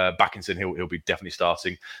Backinson. He'll be definitely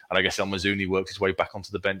starting, and I guess El Mazzuni works his way back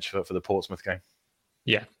onto the bench for the Portsmouth game.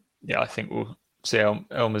 Yeah, I think we'll see El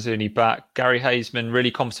Mazzuni back. Gary Haseman,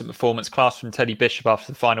 really competent performance, class from Teddy Bishop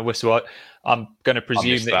after the final whistle. I'm going to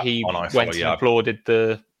presume that he went and applauded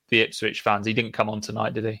the Ipswich fans. He didn't come on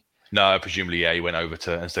tonight, did he? No, presumably, he went over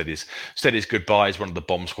to and said his goodbyes. One of the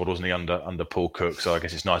bomb squad, wasn't he, under Paul Cook? So I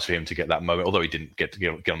guess it's nice for him to get that moment. Although he didn't get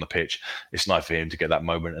on the pitch, it's nice for him to get that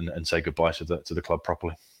moment and say goodbye to the club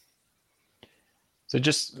properly. So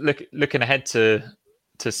just looking ahead to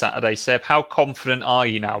Saturday, Seb, how confident are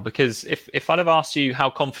you now? Because if I'd have asked you how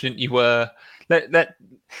confident you were,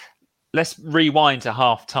 let's rewind to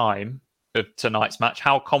half time of tonight's match.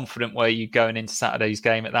 How confident were you going into Saturday's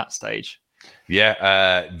game at that stage?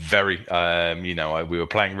 Yeah, very. We were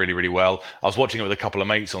playing really, really well. I was watching it with a couple of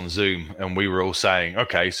mates on Zoom, and we were all saying,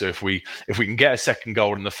 okay, so if we can get a second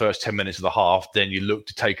goal in the first 10 minutes of the half, then you look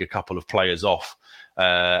to take a couple of players off.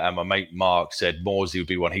 And my mate Mark said Morsy would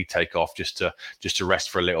be one he'd take off just to rest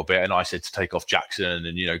for a little bit, and I said to take off Jackson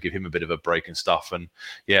and give him a bit of a break and stuff. And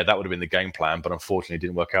yeah, that would have been the game plan, but unfortunately, it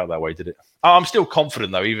didn't work out that way, did it? I'm still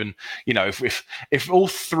confident though. Even if all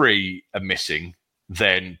three are missing,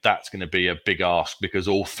 then that's going to be a big ask because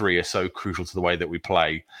all three are so crucial to the way that we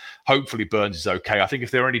play. Hopefully Burns is okay. I think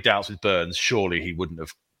if there are any doubts with Burns, surely he wouldn't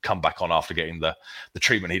have come back on after getting the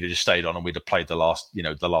treatment. He'd have just stayed on and we'd have played the last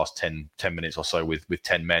 10 minutes or so with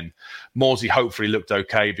 10 men. Morsy hopefully looked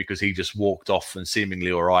okay because he just walked off and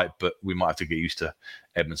seemingly all right, but we might have to get used to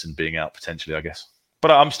Edmondson being out potentially, I guess. But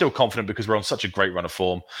I'm still confident because we're on such a great run of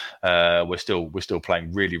form. We're still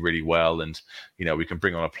playing really, really well, and we can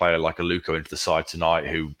bring on a player like Aluko into the side tonight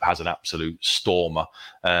who has an absolute stormer.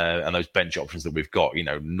 And those bench options that we've got,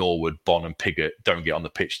 Norwood, Bonne, and Pigott don't get on the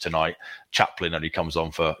pitch tonight. Chaplin only comes on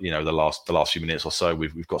for the last few minutes or so.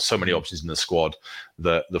 We've got so many options in the squad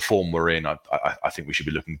that the form we're in, I think we should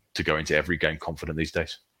be looking to go into every game confident these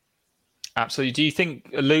days. Absolutely. Do you think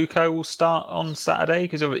Aluko will start on Saturday?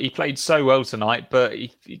 Because he played so well tonight, but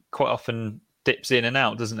he quite often dips in and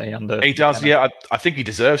out, doesn't he? He does, yeah. I think he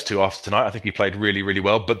deserves to after tonight. I think he played really, really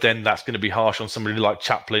well. But then that's going to be harsh on somebody like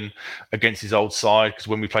Chaplin against his old side, because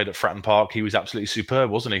when we played at Fratton Park, he was absolutely superb,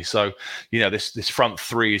 wasn't he? So, this front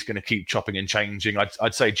three is going to keep chopping and changing.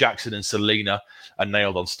 I'd say Jackson and Selina are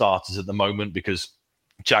nailed on starters at the moment because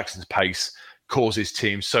Jackson's pace causes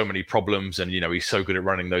teams so many problems, and he's so good at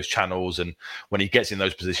running those channels, and when he gets in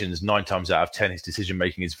those positions 9 times out of 10 his decision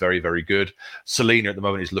making is very, very good. Selina at the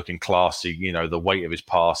moment is looking classy, the weight of his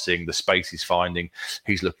passing, the space he's finding,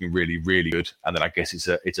 he's looking really, really good. And then I guess it's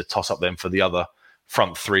a toss up then for the other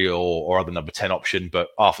front three or other number 10 option. But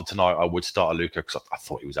after tonight, I would start Aluko because I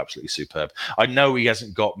thought he was absolutely superb. I know he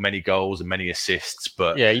hasn't got many goals and many assists,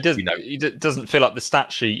 but yeah, he doesn't. He doesn't fill up the stat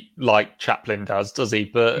sheet like Chaplin does he?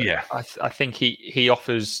 But yeah, I think he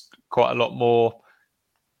offers quite a lot more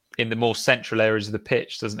in the more central areas of the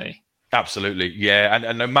pitch, doesn't he? Absolutely, yeah,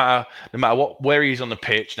 and no matter where he is on the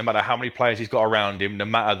pitch, no matter how many players he's got around him, no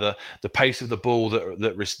matter the pace of the ball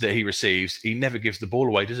that he receives, he never gives the ball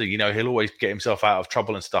away, does he? He'll always get himself out of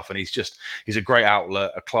trouble and stuff, and he's a great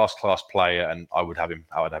outlet, a class player, and I would have him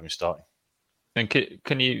starting. And do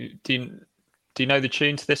you know the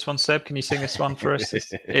tune to this one, Seb? Can you sing this one for us?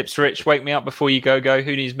 Ipswich, wake me up before you go.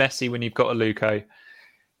 Who needs Messi when you've got Aluko?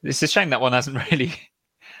 It's a shame that one hasn't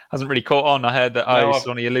really caught on. I heard that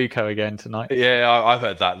Sonny Aluko again tonight. Yeah, I've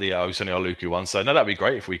heard that, the Sonny Aluko one. So no, that'd be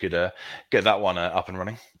great if we could get that one up and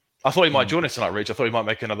running. I thought he might join us tonight, Rich. I thought he might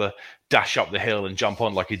make another dash up the hill and jump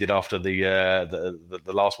on like he did after the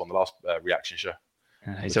last reaction show.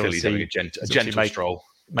 He's obviously having a gentle stroll,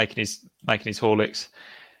 making his Horlicks.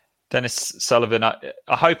 Dennis Sullivan.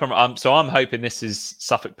 I'm hoping this is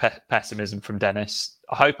Suffolk pessimism from Dennis.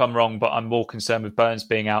 I hope I'm wrong, but I'm more concerned with Burns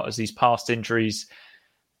being out as these past injuries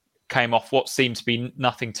came off what seemed to be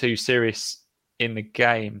nothing too serious in the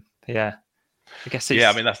game. Yeah. I guess it's,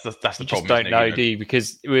 I mean that's the problem. Just don't know, do you?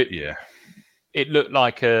 Because it looked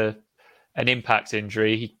like an impact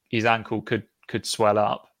injury. His ankle could swell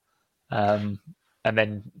up, and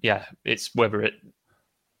then it's whether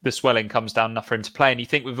the swelling comes down enough for him to play. And you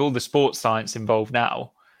think with all the sports science involved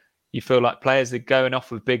now, you feel like players are going off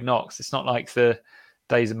with big knocks. It's not like the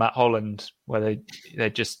days of Matt Holland where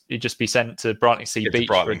you'd just be sent to Brightlingsea Beach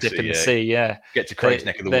for a dip in the sea. Yeah, get to Craig's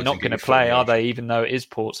neck of the woods. They're not going to play, are they? Even though it is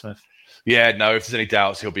Portsmouth. Yeah, no. If there's any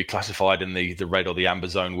doubts, he'll be classified in the red or the amber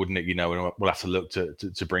zone, wouldn't it? And we'll have to look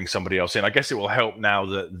to bring somebody else in. I guess it will help now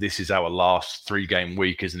that this is our last 3-game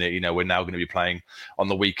week, isn't it? We're now going to be playing on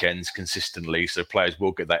the weekends consistently, so players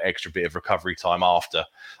will get that extra bit of recovery time after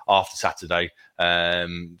Saturday.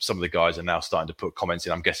 Some of the guys are now starting to put comments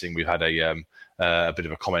in. I'm guessing we've had a bit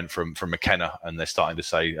of a comment from McKenna, and they're starting to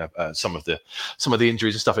say some of the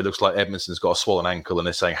injuries and stuff. It looks like Edmondson's got a swollen ankle, and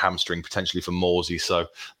they're saying hamstring potentially for Morsey. So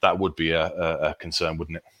that would be a concern,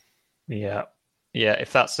 wouldn't it? Yeah.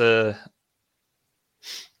 If that's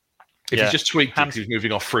he's just tweaked it because he was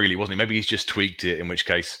moving off freely, wasn't he? Maybe he's just tweaked it, in which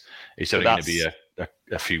case it's only going to be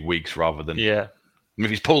a few weeks rather than. Yeah. I mean, if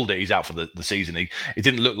he's pulled it, he's out for the season. It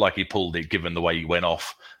didn't look like he pulled it, given the way he went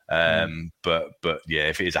off. But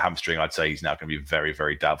if it is a hamstring, I'd say he's now going to be very,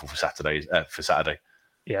 very doubtful for Saturday.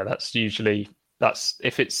 Yeah, that's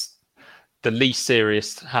if it's the least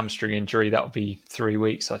serious hamstring injury, that would be 3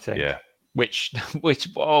 weeks, I think. Yeah. Which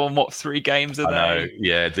 3 games are they? I know,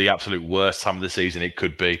 yeah, the absolute worst time of the season it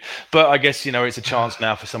could be. But I guess, it's a chance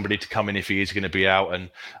now for somebody to come in if he is going to be out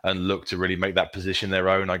and look to really make that position their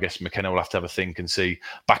own. I guess McKenna will have to have a think and see.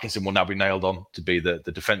 Backinson will now be nailed on to be the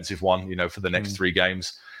defensive one, for the next 3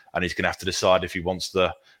 games. And he's going to have to decide if he wants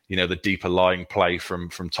the deeper lying play from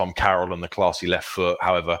Tom Carroll and the classy left foot.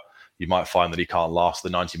 However, you might find that he can't last the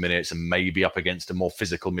 90 minutes and maybe up against a more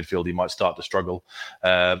physical midfield, he might start to struggle.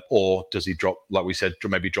 Or does he drop, like we said,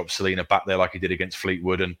 maybe drop Selena back there like he did against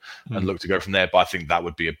Fleetwood and look to go from there? But I think that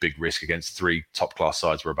would be a big risk against 3 top-class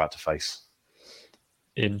sides we're about to face.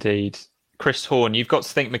 Indeed. Chris Horn, you've got to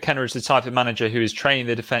think McKenna is the type of manager who is training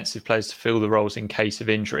the defensive players to fill the roles in case of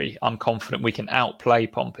injury. I'm confident we can outplay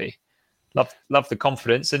Pompey. Love the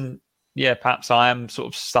confidence. And perhaps I am sort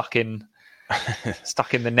of stuck in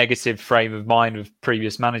the negative frame of mind of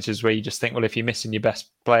previous managers where you just think, well, if you're missing your best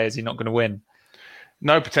players, you're not going to win.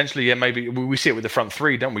 No, potentially, maybe we see it with the front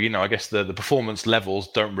 3, don't we? I guess the performance levels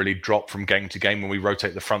don't really drop from game to game when we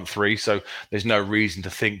rotate the front 3. So there's no reason to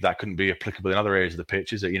think that couldn't be applicable in other areas of the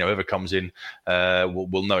pitch. Is that, whoever comes in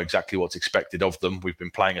will know exactly what's expected of them. We've been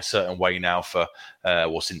playing a certain way now for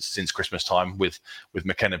since Christmas time with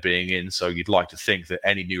McKenna being in. So you'd like to think that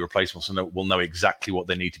any new replacements will know exactly what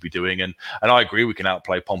they need to be doing. And I agree we can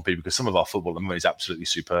outplay Pompey because some of our football at the moment is absolutely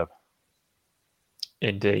superb.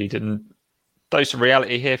 Indeed. And dose of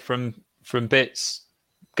reality here from Bits.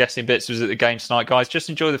 Guessing Bits was at the game tonight, guys. Just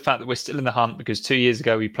enjoy the fact that we're still in the hunt because 2 years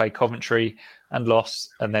ago we played Coventry and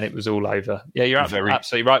lost, and then it was all over. Yeah, you're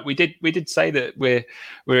absolutely right. We did say that we're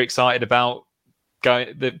excited about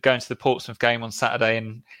going to the Portsmouth game on Saturday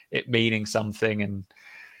and it meaning something, and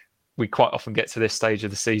we quite often get to this stage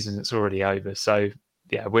of the season it's already over. So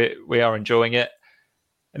yeah, we are enjoying it,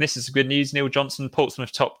 and this is good news. Neil Johnson,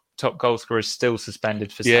 Portsmouth top goal scorer, is still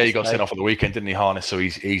suspended for Saturday. He got sent off on the weekend, didn't he, Harness? So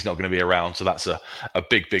he's not going to be around. So that's a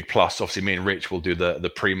big plus. Obviously, me and Rich will do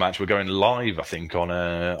the pre-match. We're going live, I think,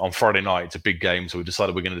 on Friday night. It's a big game, so we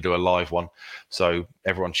decided we're going to do a live one. So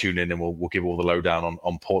everyone tune in, and we'll give all the lowdown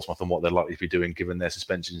on Portsmouth and what they're likely to be doing given their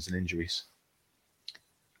suspensions and injuries.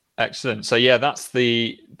 Excellent. So yeah, that's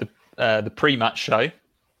the pre-match show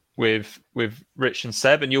with Rich and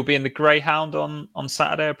Seb, and you'll be in the Greyhound on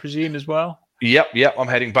Saturday, I presume, as well. Yep. I'm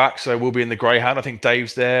heading back, so we'll be in the Greyhound. I think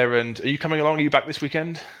Dave's there. And are you coming along? Are you back this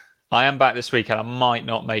weekend? I am back this weekend. I might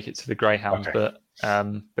not make it to the Greyhound, okay.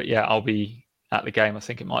 But yeah, I'll be at the game. I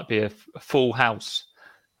think it might be a full house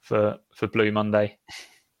for Blue Monday.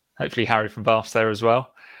 Hopefully Harry from Bath's there as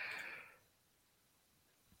well.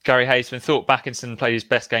 Gary Haseman thought Backinson played his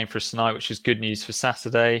best game for us tonight, which is good news for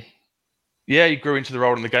Saturday. Yeah, he grew into the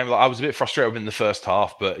role in the game. Like, I was a bit frustrated with him in the first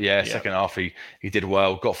half, but second half he did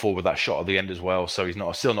well. Got forward with that shot at the end as well. So he's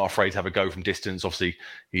still not afraid to have a go from distance. Obviously,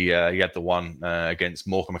 he had the one against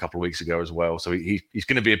Morecambe a couple of weeks ago as well. So he's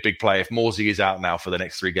going to be a big player. If Morsey is out now for the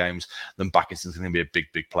next 3 games, then Backinson's going to be a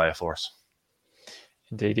big player for us.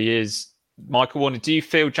 Indeed, he is. Michael Warner, do you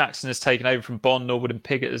feel Jackson has taken over from Bond, Norwood and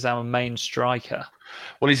Piggott as our main striker?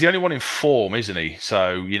 Well, he's the only one in form, isn't he?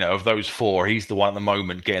 So, of those 4, he's the one at the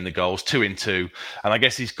moment getting the goals, 2 in 2. And I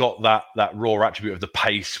guess he's got that raw attribute of the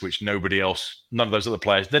pace, which none of those other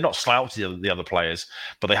players, they're not slouchy, the other players,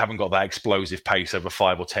 but they haven't got that explosive pace over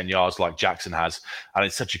 5 or 10 yards like Jackson has. And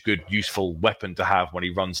it's such a good, useful weapon to have when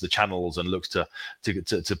he runs the channels and looks to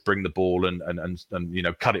bring the ball and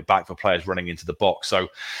cut it back for players running into the box. So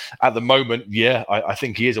at the moment, I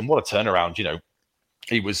think he is. And what a turnaround,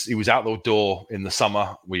 He was out the door in the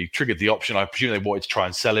summer. We triggered the option. I presume they wanted to try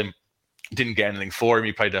and sell him. Didn't get anything for him.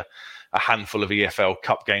 He played a handful of EFL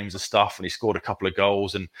Cup games and stuff, and he scored a couple of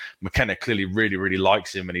goals. And McKenna clearly really, really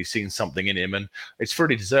likes him, and he's seen something in him, and it's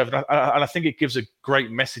fully deserved. And I think it gives a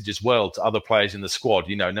great message as well to other players in the squad.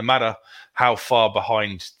 No matter how far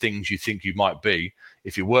behind things you think you might be,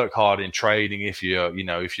 if you work hard in training, if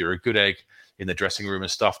you're a good egg in the dressing room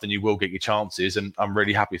and stuff, then you will get your chances. And I'm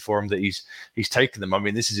really happy for him that he's taken them. I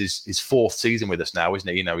mean, this is his 4th season with us now, isn't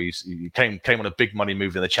it? He came on a big money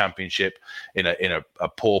move in the Championship in a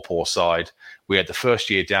poor side. We had the first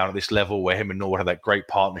year down at this level where him and Norwood had that great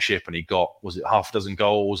partnership, and he got, was it half a dozen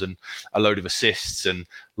goals and a load of assists. And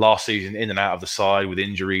last season, in and out of the side with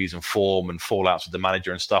injuries and form and fallouts with the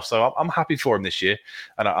manager and stuff. So I'm happy for him this year,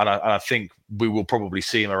 and I think we will probably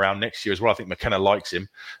see him around next year as well. I think McKenna likes him,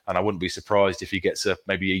 and I wouldn't be surprised if he gets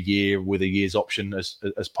maybe a year with a year's option as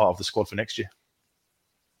part of the squad for next year.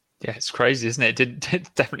 Yeah, it's crazy, isn't it?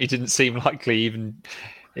 It definitely didn't seem likely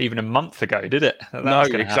even a month ago, did it? No,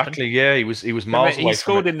 exactly. Happen. Yeah, he was miles away. He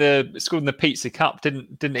scored in the Pizza Cup,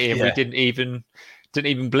 didn't he? And we didn't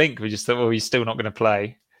even blink. We just thought, well, he's still not going to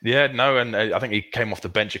play. Yeah, no, and I think he came off the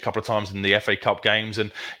bench a couple of times in the FA Cup games,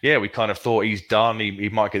 and we kind of thought he's done. He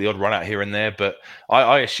might get the odd run out here and there, but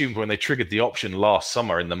I assumed when they triggered the option last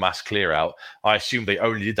summer in the mass clear out, I assumed they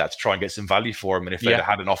only did that to try and get some value for him, and if they'd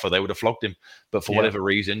had an offer, they would have flogged him. But for whatever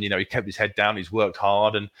reason, he kept his head down, he's worked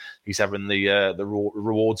hard, and he's having the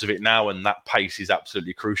rewards of it now, and that pace is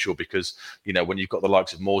absolutely crucial because, when you've got the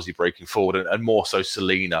likes of Morsey breaking forward, and more so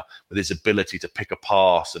Selena with his ability to pick a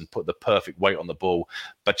pass and put the perfect weight on the ball.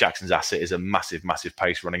 But Jackson's asset is a massive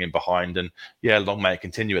pace running in behind, and long may it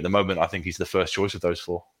continue. At the moment, I think he's the first choice of those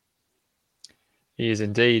 4. He is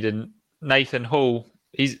indeed. And Nathan Hall,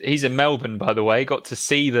 he's in Melbourne, by the way. Got to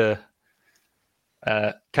see the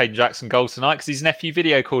Caden Jackson goal tonight because his nephew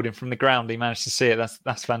video called him from the ground. He managed to see it.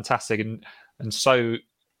 That's fantastic, and so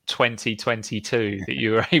 2022 that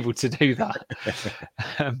you were able to do that.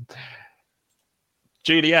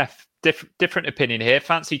 Julie F, different opinion here.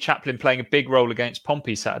 Fancy Chaplin playing a big role against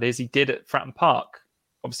Pompey Saturday, as he did at Fratton Park.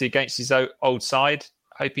 Obviously against his old side,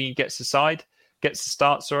 hoping he gets the start.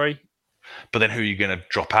 But then who are you going to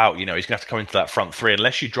drop out? He's going to have to come into that front 3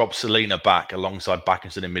 unless you drop Selena back alongside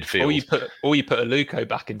Backinson in midfield. Or you put Aluko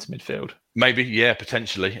back into midfield. Maybe,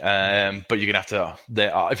 potentially. But you're going to have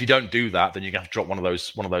to. If you don't do that, then you're going to have to drop one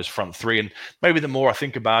of those front 3. And maybe the more I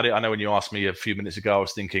think about it, I know when you asked me a few minutes ago, I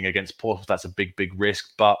was thinking against Portsmouth, that's a big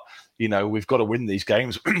risk. But we've got to win these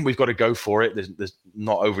games. We've got to go for it. There's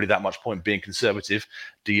not overly that much point being conservative.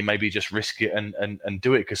 Do you maybe just risk it and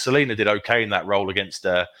do it? Because Selena did okay in that role against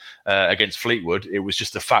Fleetwood. It was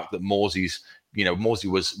just the fact that Morsey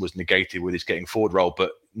was negated with his getting forward role,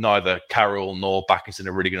 but neither Carroll nor Backinson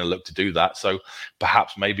are really going to look to do that. So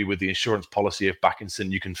perhaps maybe with the insurance policy of Backinson,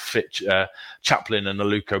 you can fit Chaplin and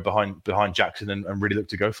Aluko behind Jackson and really look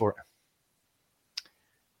to go for it.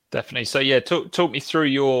 Definitely. So talk me through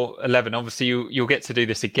your 11. Obviously, you'll get to do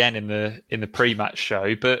this again in the pre-match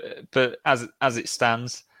show, but as it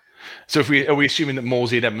stands. So are we assuming that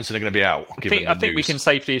Morsey and Edmondson are going to be out? I think we can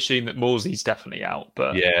safely assume that Morsey's definitely out.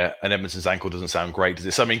 But and Edmondson's ankle doesn't sound great, does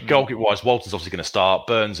it? So I mean, goalkeeper-wise, Walton's obviously going to start.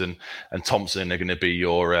 Burns and Thompson are going to be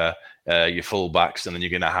your full-backs, and then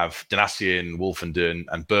you're going to have Danasian, Wolfenden,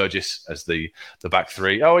 and Burgess as the back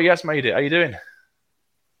 3. Oh, he has made it. How are you doing?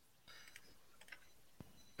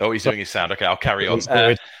 Oh, he's doing his sound. Okay, I'll carry on.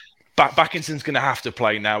 Backinson's going to have to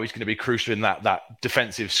play now. He's going to be crucial in that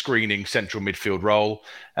defensive screening central midfield role.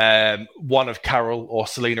 One of Carroll or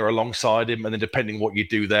Selena alongside him, and then depending what you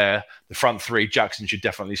do there, the front three, Jackson should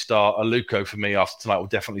definitely start. Aluko for me after tonight will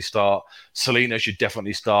definitely start. Selena should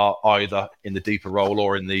definitely start either in the deeper role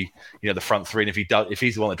or in the front three. And if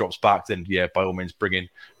he's the one that drops back, then yeah, by all means bring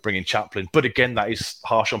in Chaplin. But again, that is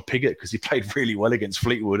harsh on Piggott because he played really well against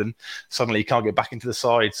Fleetwood and suddenly he can't get back into the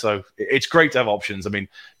side. So it's great to have options. I mean,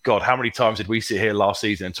 God, how many times did we sit here last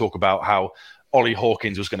season and talk about how Ollie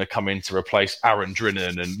Hawkins was going to come in to replace Aaron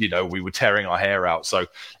Drinan and, we were tearing our hair out. So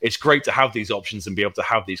it's great to have these options and be able to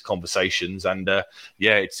have these conversations. And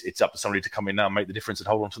it's up to somebody to come in now and make the difference and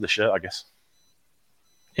hold on to the shirt, I guess.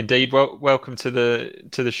 Indeed. Well, welcome to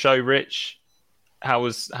the show, Rich. How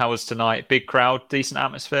was tonight? Big crowd, decent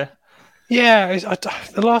atmosphere? Yeah,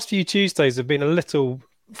 the last few Tuesdays have been a little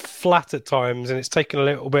flat at times, and it's taken a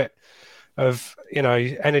little bit of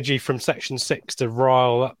energy from section 6 to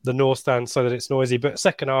rile up the north stand so that it's noisy. But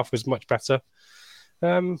second half was much better,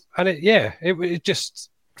 and it just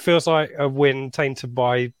feels like a win tainted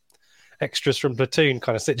by extras from platoon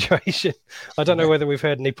kind of situation. I don't know whether we've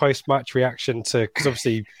heard any post-match reaction to, because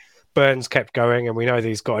obviously Burns kept going, and we know that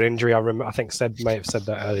he's got an injury. I think Seb may have said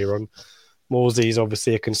that earlier on. Morsey's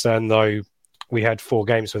obviously a concern, though. We had 4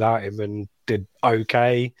 games without him and did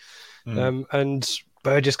okay. And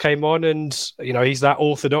Burgess came on, and he's that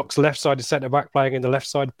orthodox left-sided centre-back playing in the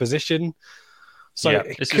left-side position. So yeah,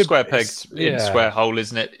 it's a square peg in a square hole,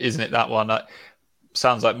 isn't it? Isn't it, that one?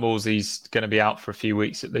 Sounds like Morsey's going to be out for a few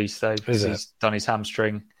weeks at least, though, because he's done his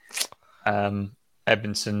hamstring.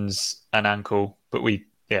 Edmondson's an ankle, but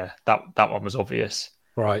that one was obvious.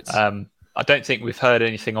 Right. I don't think we've heard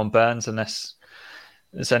anything on Burns unless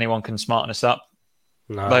anyone can smarten us up.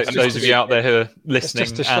 No, those of you out there who are listening,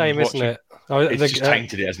 it's just a shame, isn't it? It's just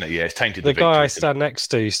tainted it, hasn't it? Yeah, it's tainted. The guy I stand next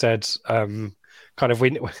to said, kind of,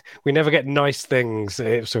 we never get nice things at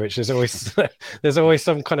Ipswich. There's always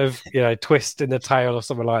some kind of twist in the tail or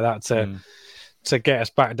something like that to get us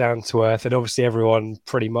back down to earth. And obviously everyone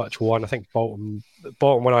pretty much won. I think Bolton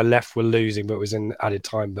when I left were losing, but it was in added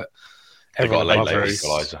time. But everyone got a late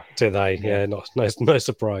equaliser. Do they? Yeah, no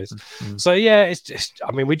surprise. So yeah, it's just,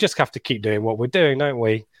 we just have to keep doing what we're doing, don't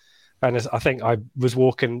we? And I think I was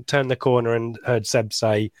turned the corner and heard Seb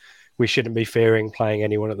say we shouldn't be fearing playing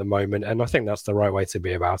anyone at the moment. And I think that's the right way to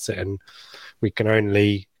be about it. And we can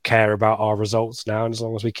only care about our results now. And as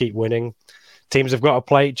long as we keep winning, teams have got to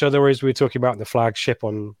play each other, as we were talking about in the flagship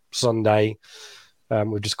on Sunday.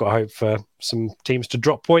 We've just got to hope for some teams to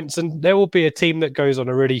drop points. And there will be a team that goes on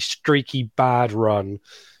a really streaky, bad run.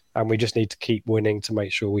 And we just need to keep winning to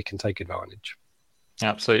make sure we can take advantage.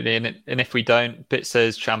 Absolutely, and if we don't, Bit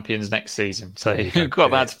says champions next season. So we've got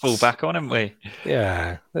that to fall back on, haven't we?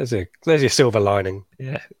 Yeah, there's your silver lining.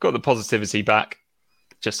 Yeah, got the positivity back.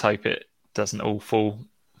 Just hope it doesn't all fall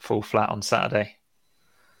flat on Saturday.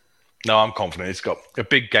 No, I'm confident. It's got a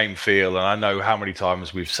big game feel, and I know how many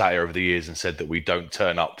times we've sat here over the years and said that we don't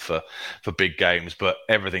turn up for big games, but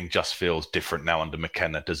everything just feels different now under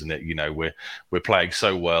McKenna, doesn't it? We're playing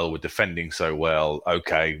so well, we're defending so well.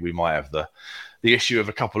 Okay, we might have the issue of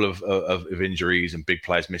a couple of injuries and big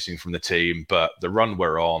players missing from the team, but the run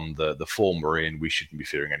we're on, the form we're in, we shouldn't be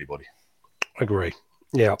fearing anybody. Agree.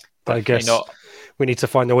 Yeah, I guess we need to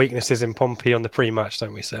find the weaknesses in Pompey on the pre-match,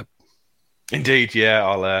 don't we, Seb? Indeed,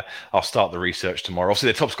 yeah. I'll start the research tomorrow.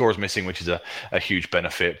 Obviously, the top scorer's missing, which is a huge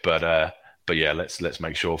benefit, but yeah, let's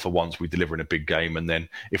make sure for once we deliver in a big game, and then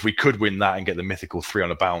if we could win that and get the mythical 3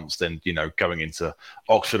 on a bounce, then going into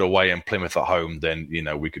Oxford away and Plymouth at home, then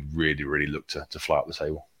we could really, really look to fly up the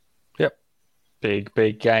table. Yep,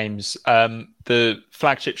 big games. The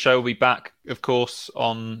flagship show will be back, of course,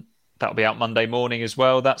 that'll be out Monday morning as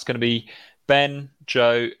well. That's going to be Ben,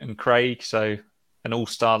 Joe, and Craig. So an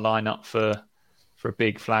all-star lineup for a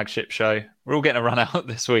big flagship show. We're all getting a run out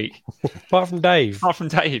this week. Apart from Dave,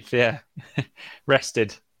 yeah.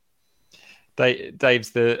 Rested.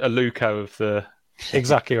 Dave's the Aluko of the...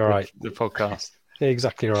 Exactly right. The podcast.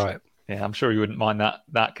 Exactly right. Yeah, I'm sure you wouldn't mind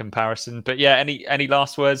that comparison. But yeah, any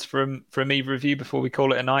last words from either of you before we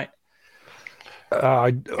call it a night?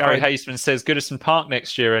 Gary Haseman says Goodison Park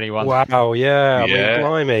next year, anyone? Wow, yeah.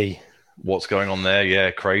 Blimey. What's going on there?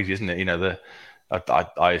 Yeah, crazy, isn't it?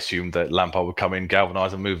 I assumed that Lampard would come in,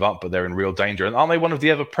 galvanise and move up, but they're in real danger. And aren't they one of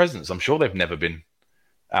the ever presents? I'm sure they've never been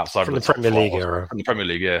outside from of the Premier League era. From the Premier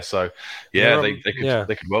League, yeah. So, yeah, they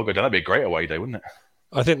could well go down. That'd be a great away day, wouldn't it?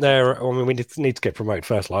 I think we need to get promoted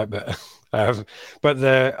first, but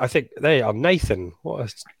I think they are Nathan. What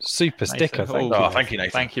a super sticker! Thank you,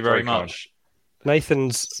 Nathan. Thank you very much.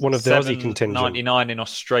 Nathan's one of the Aussie contingent. $7.99 in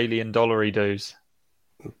Australian dollar he does.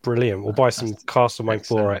 Brilliant. We'll buy some Castlemaine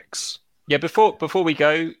 4X. Yeah, before we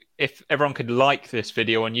go, if everyone could like this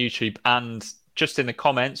video on YouTube and just in the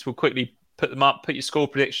comments, we'll quickly put them up. Put your score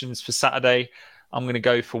predictions for Saturday. I'm going to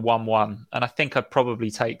go for 1-1, and I think I'd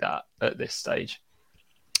probably take that at this stage.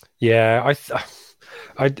 Yeah,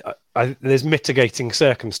 there's mitigating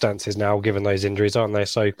circumstances now given those injuries, aren't there?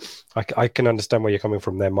 So I can understand where you're coming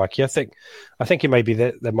from there, Mikey. I think it may be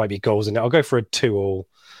that there might be goals in it. I'll go for a 2-2.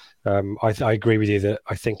 I agree with you that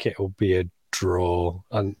I think it will be a draw,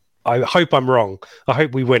 and I hope I'm wrong. I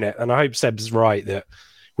hope we win it, and I hope Seb's right that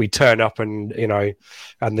we turn up and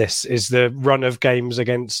this is the run of games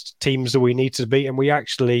against teams that we need to beat, and we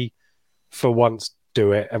actually, for once,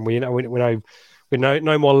 do it. And we know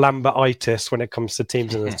no more Lambert-itis when it comes to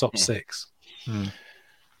teams in the top 6.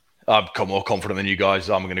 I'm more confident than you guys.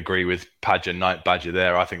 I'm going to agree with Night Badger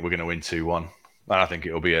there. I think we're going to win 2-1. And I think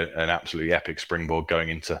it'll be an absolutely epic springboard going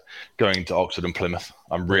into Oxford and Plymouth.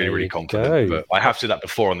 I'm really confident. But I have said that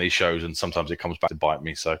before on these shows, and sometimes it comes back to bite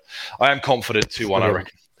me. So I am confident 2-1, I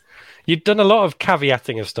reckon. You've done a lot of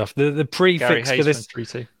caveating of stuff. The prefix for this.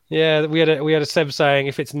 3-2. Yeah, we had a Seb saying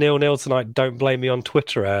if it's 0-0 tonight, don't blame me on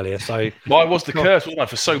Twitter earlier. So well, I was the curse, wasn't I?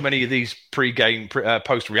 For so many of these pre-game,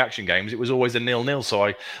 post-reaction games, it was always a 0-0.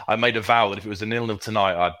 So I made a vow that if it was a 0-0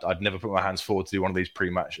 tonight, I'd never put my hands forward to do one of these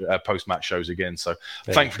post-match shows again. So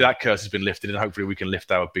thankfully that curse has been lifted, and hopefully we can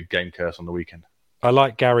lift our big game curse on the weekend. I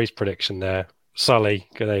like Gary's prediction there. Sully,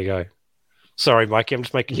 there you go. Sorry, Mikey, I'm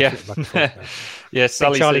just making yeah,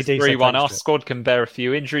 Sully says 3-1. Our squad can bear a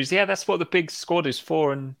few injuries. Yeah, that's what the big squad is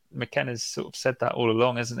for, and McKenna's sort of said that all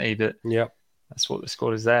along, hasn't he? That that's what the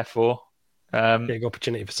squad is there for. Big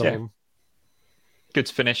opportunity for someone. Yeah. Good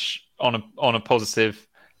to finish on a positive.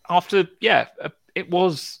 After it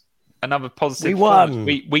was another positive. We won.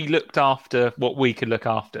 We looked after what we could look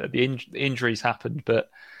after. The injuries happened,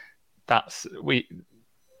 but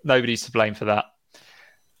nobody's to blame for that.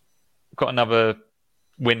 Got another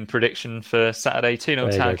win prediction for Saturday.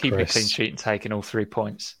 2-0 Town, keeping a clean sheet and taking all 3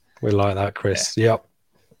 points. We like that, Chris. Yeah.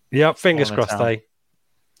 Yep. Fingers crossed,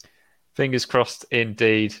 Fingers crossed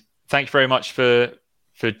indeed. Thank you very much for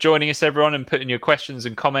joining us, everyone, and putting your questions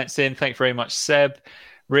and comments in. Thank you very much, Seb.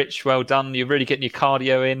 Rich, well done. You're really getting your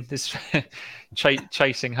cardio in. This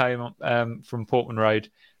chasing home from Portman Road.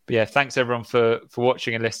 But yeah, thanks everyone for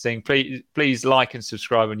watching and listening. Please like and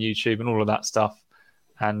subscribe on YouTube and all of that stuff.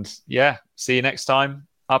 And yeah, see you next time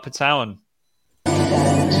up at Town.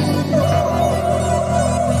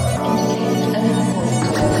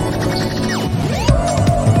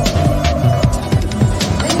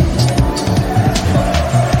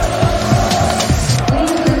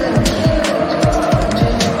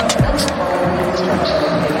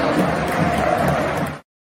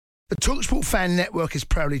 The TalkSport Fan Network is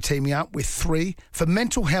proudly teaming up with 3 for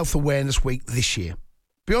Mental Health Awareness Week this year.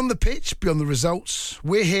 Beyond the pitch, beyond the results,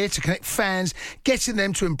 we're here to connect fans, getting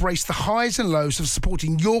them to embrace the highs and lows of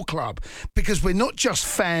supporting your club, because we're not just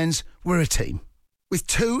fans, we're a team. With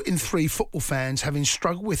 2 in 3 football fans having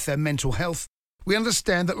struggled with their mental health, we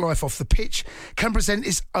understand that life off the pitch can present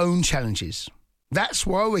its own challenges. That's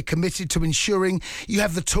why we're committed to ensuring you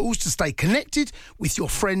have the tools to stay connected with your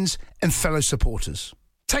friends and fellow supporters.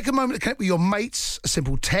 Take a moment to connect with your mates. A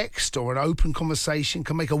simple text or an open conversation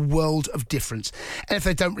can make a world of difference. And if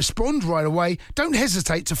they don't respond right away, don't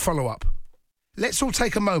hesitate to follow up. Let's all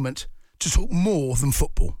take a moment to talk more than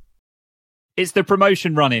football. It's the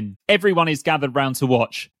promotion run-in. Everyone is gathered round to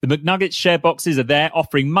watch. The McNuggets share boxes are there,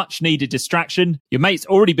 offering much-needed distraction. Your mate's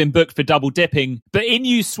already been booked for double dipping, but in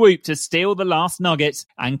you swoop to steal the last nugget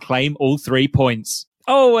and claim all 3 points.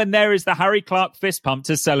 Oh, and there is the Harry Clark fist pump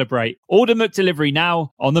to celebrate. Order McDelivery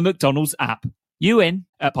now on the McDonald's app. You in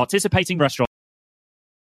at participating restaurants.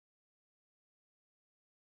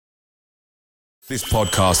 This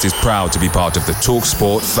podcast is proud to be part of the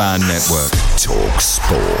TalkSport Fan Network.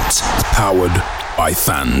 TalkSport. Powered by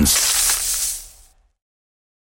fans.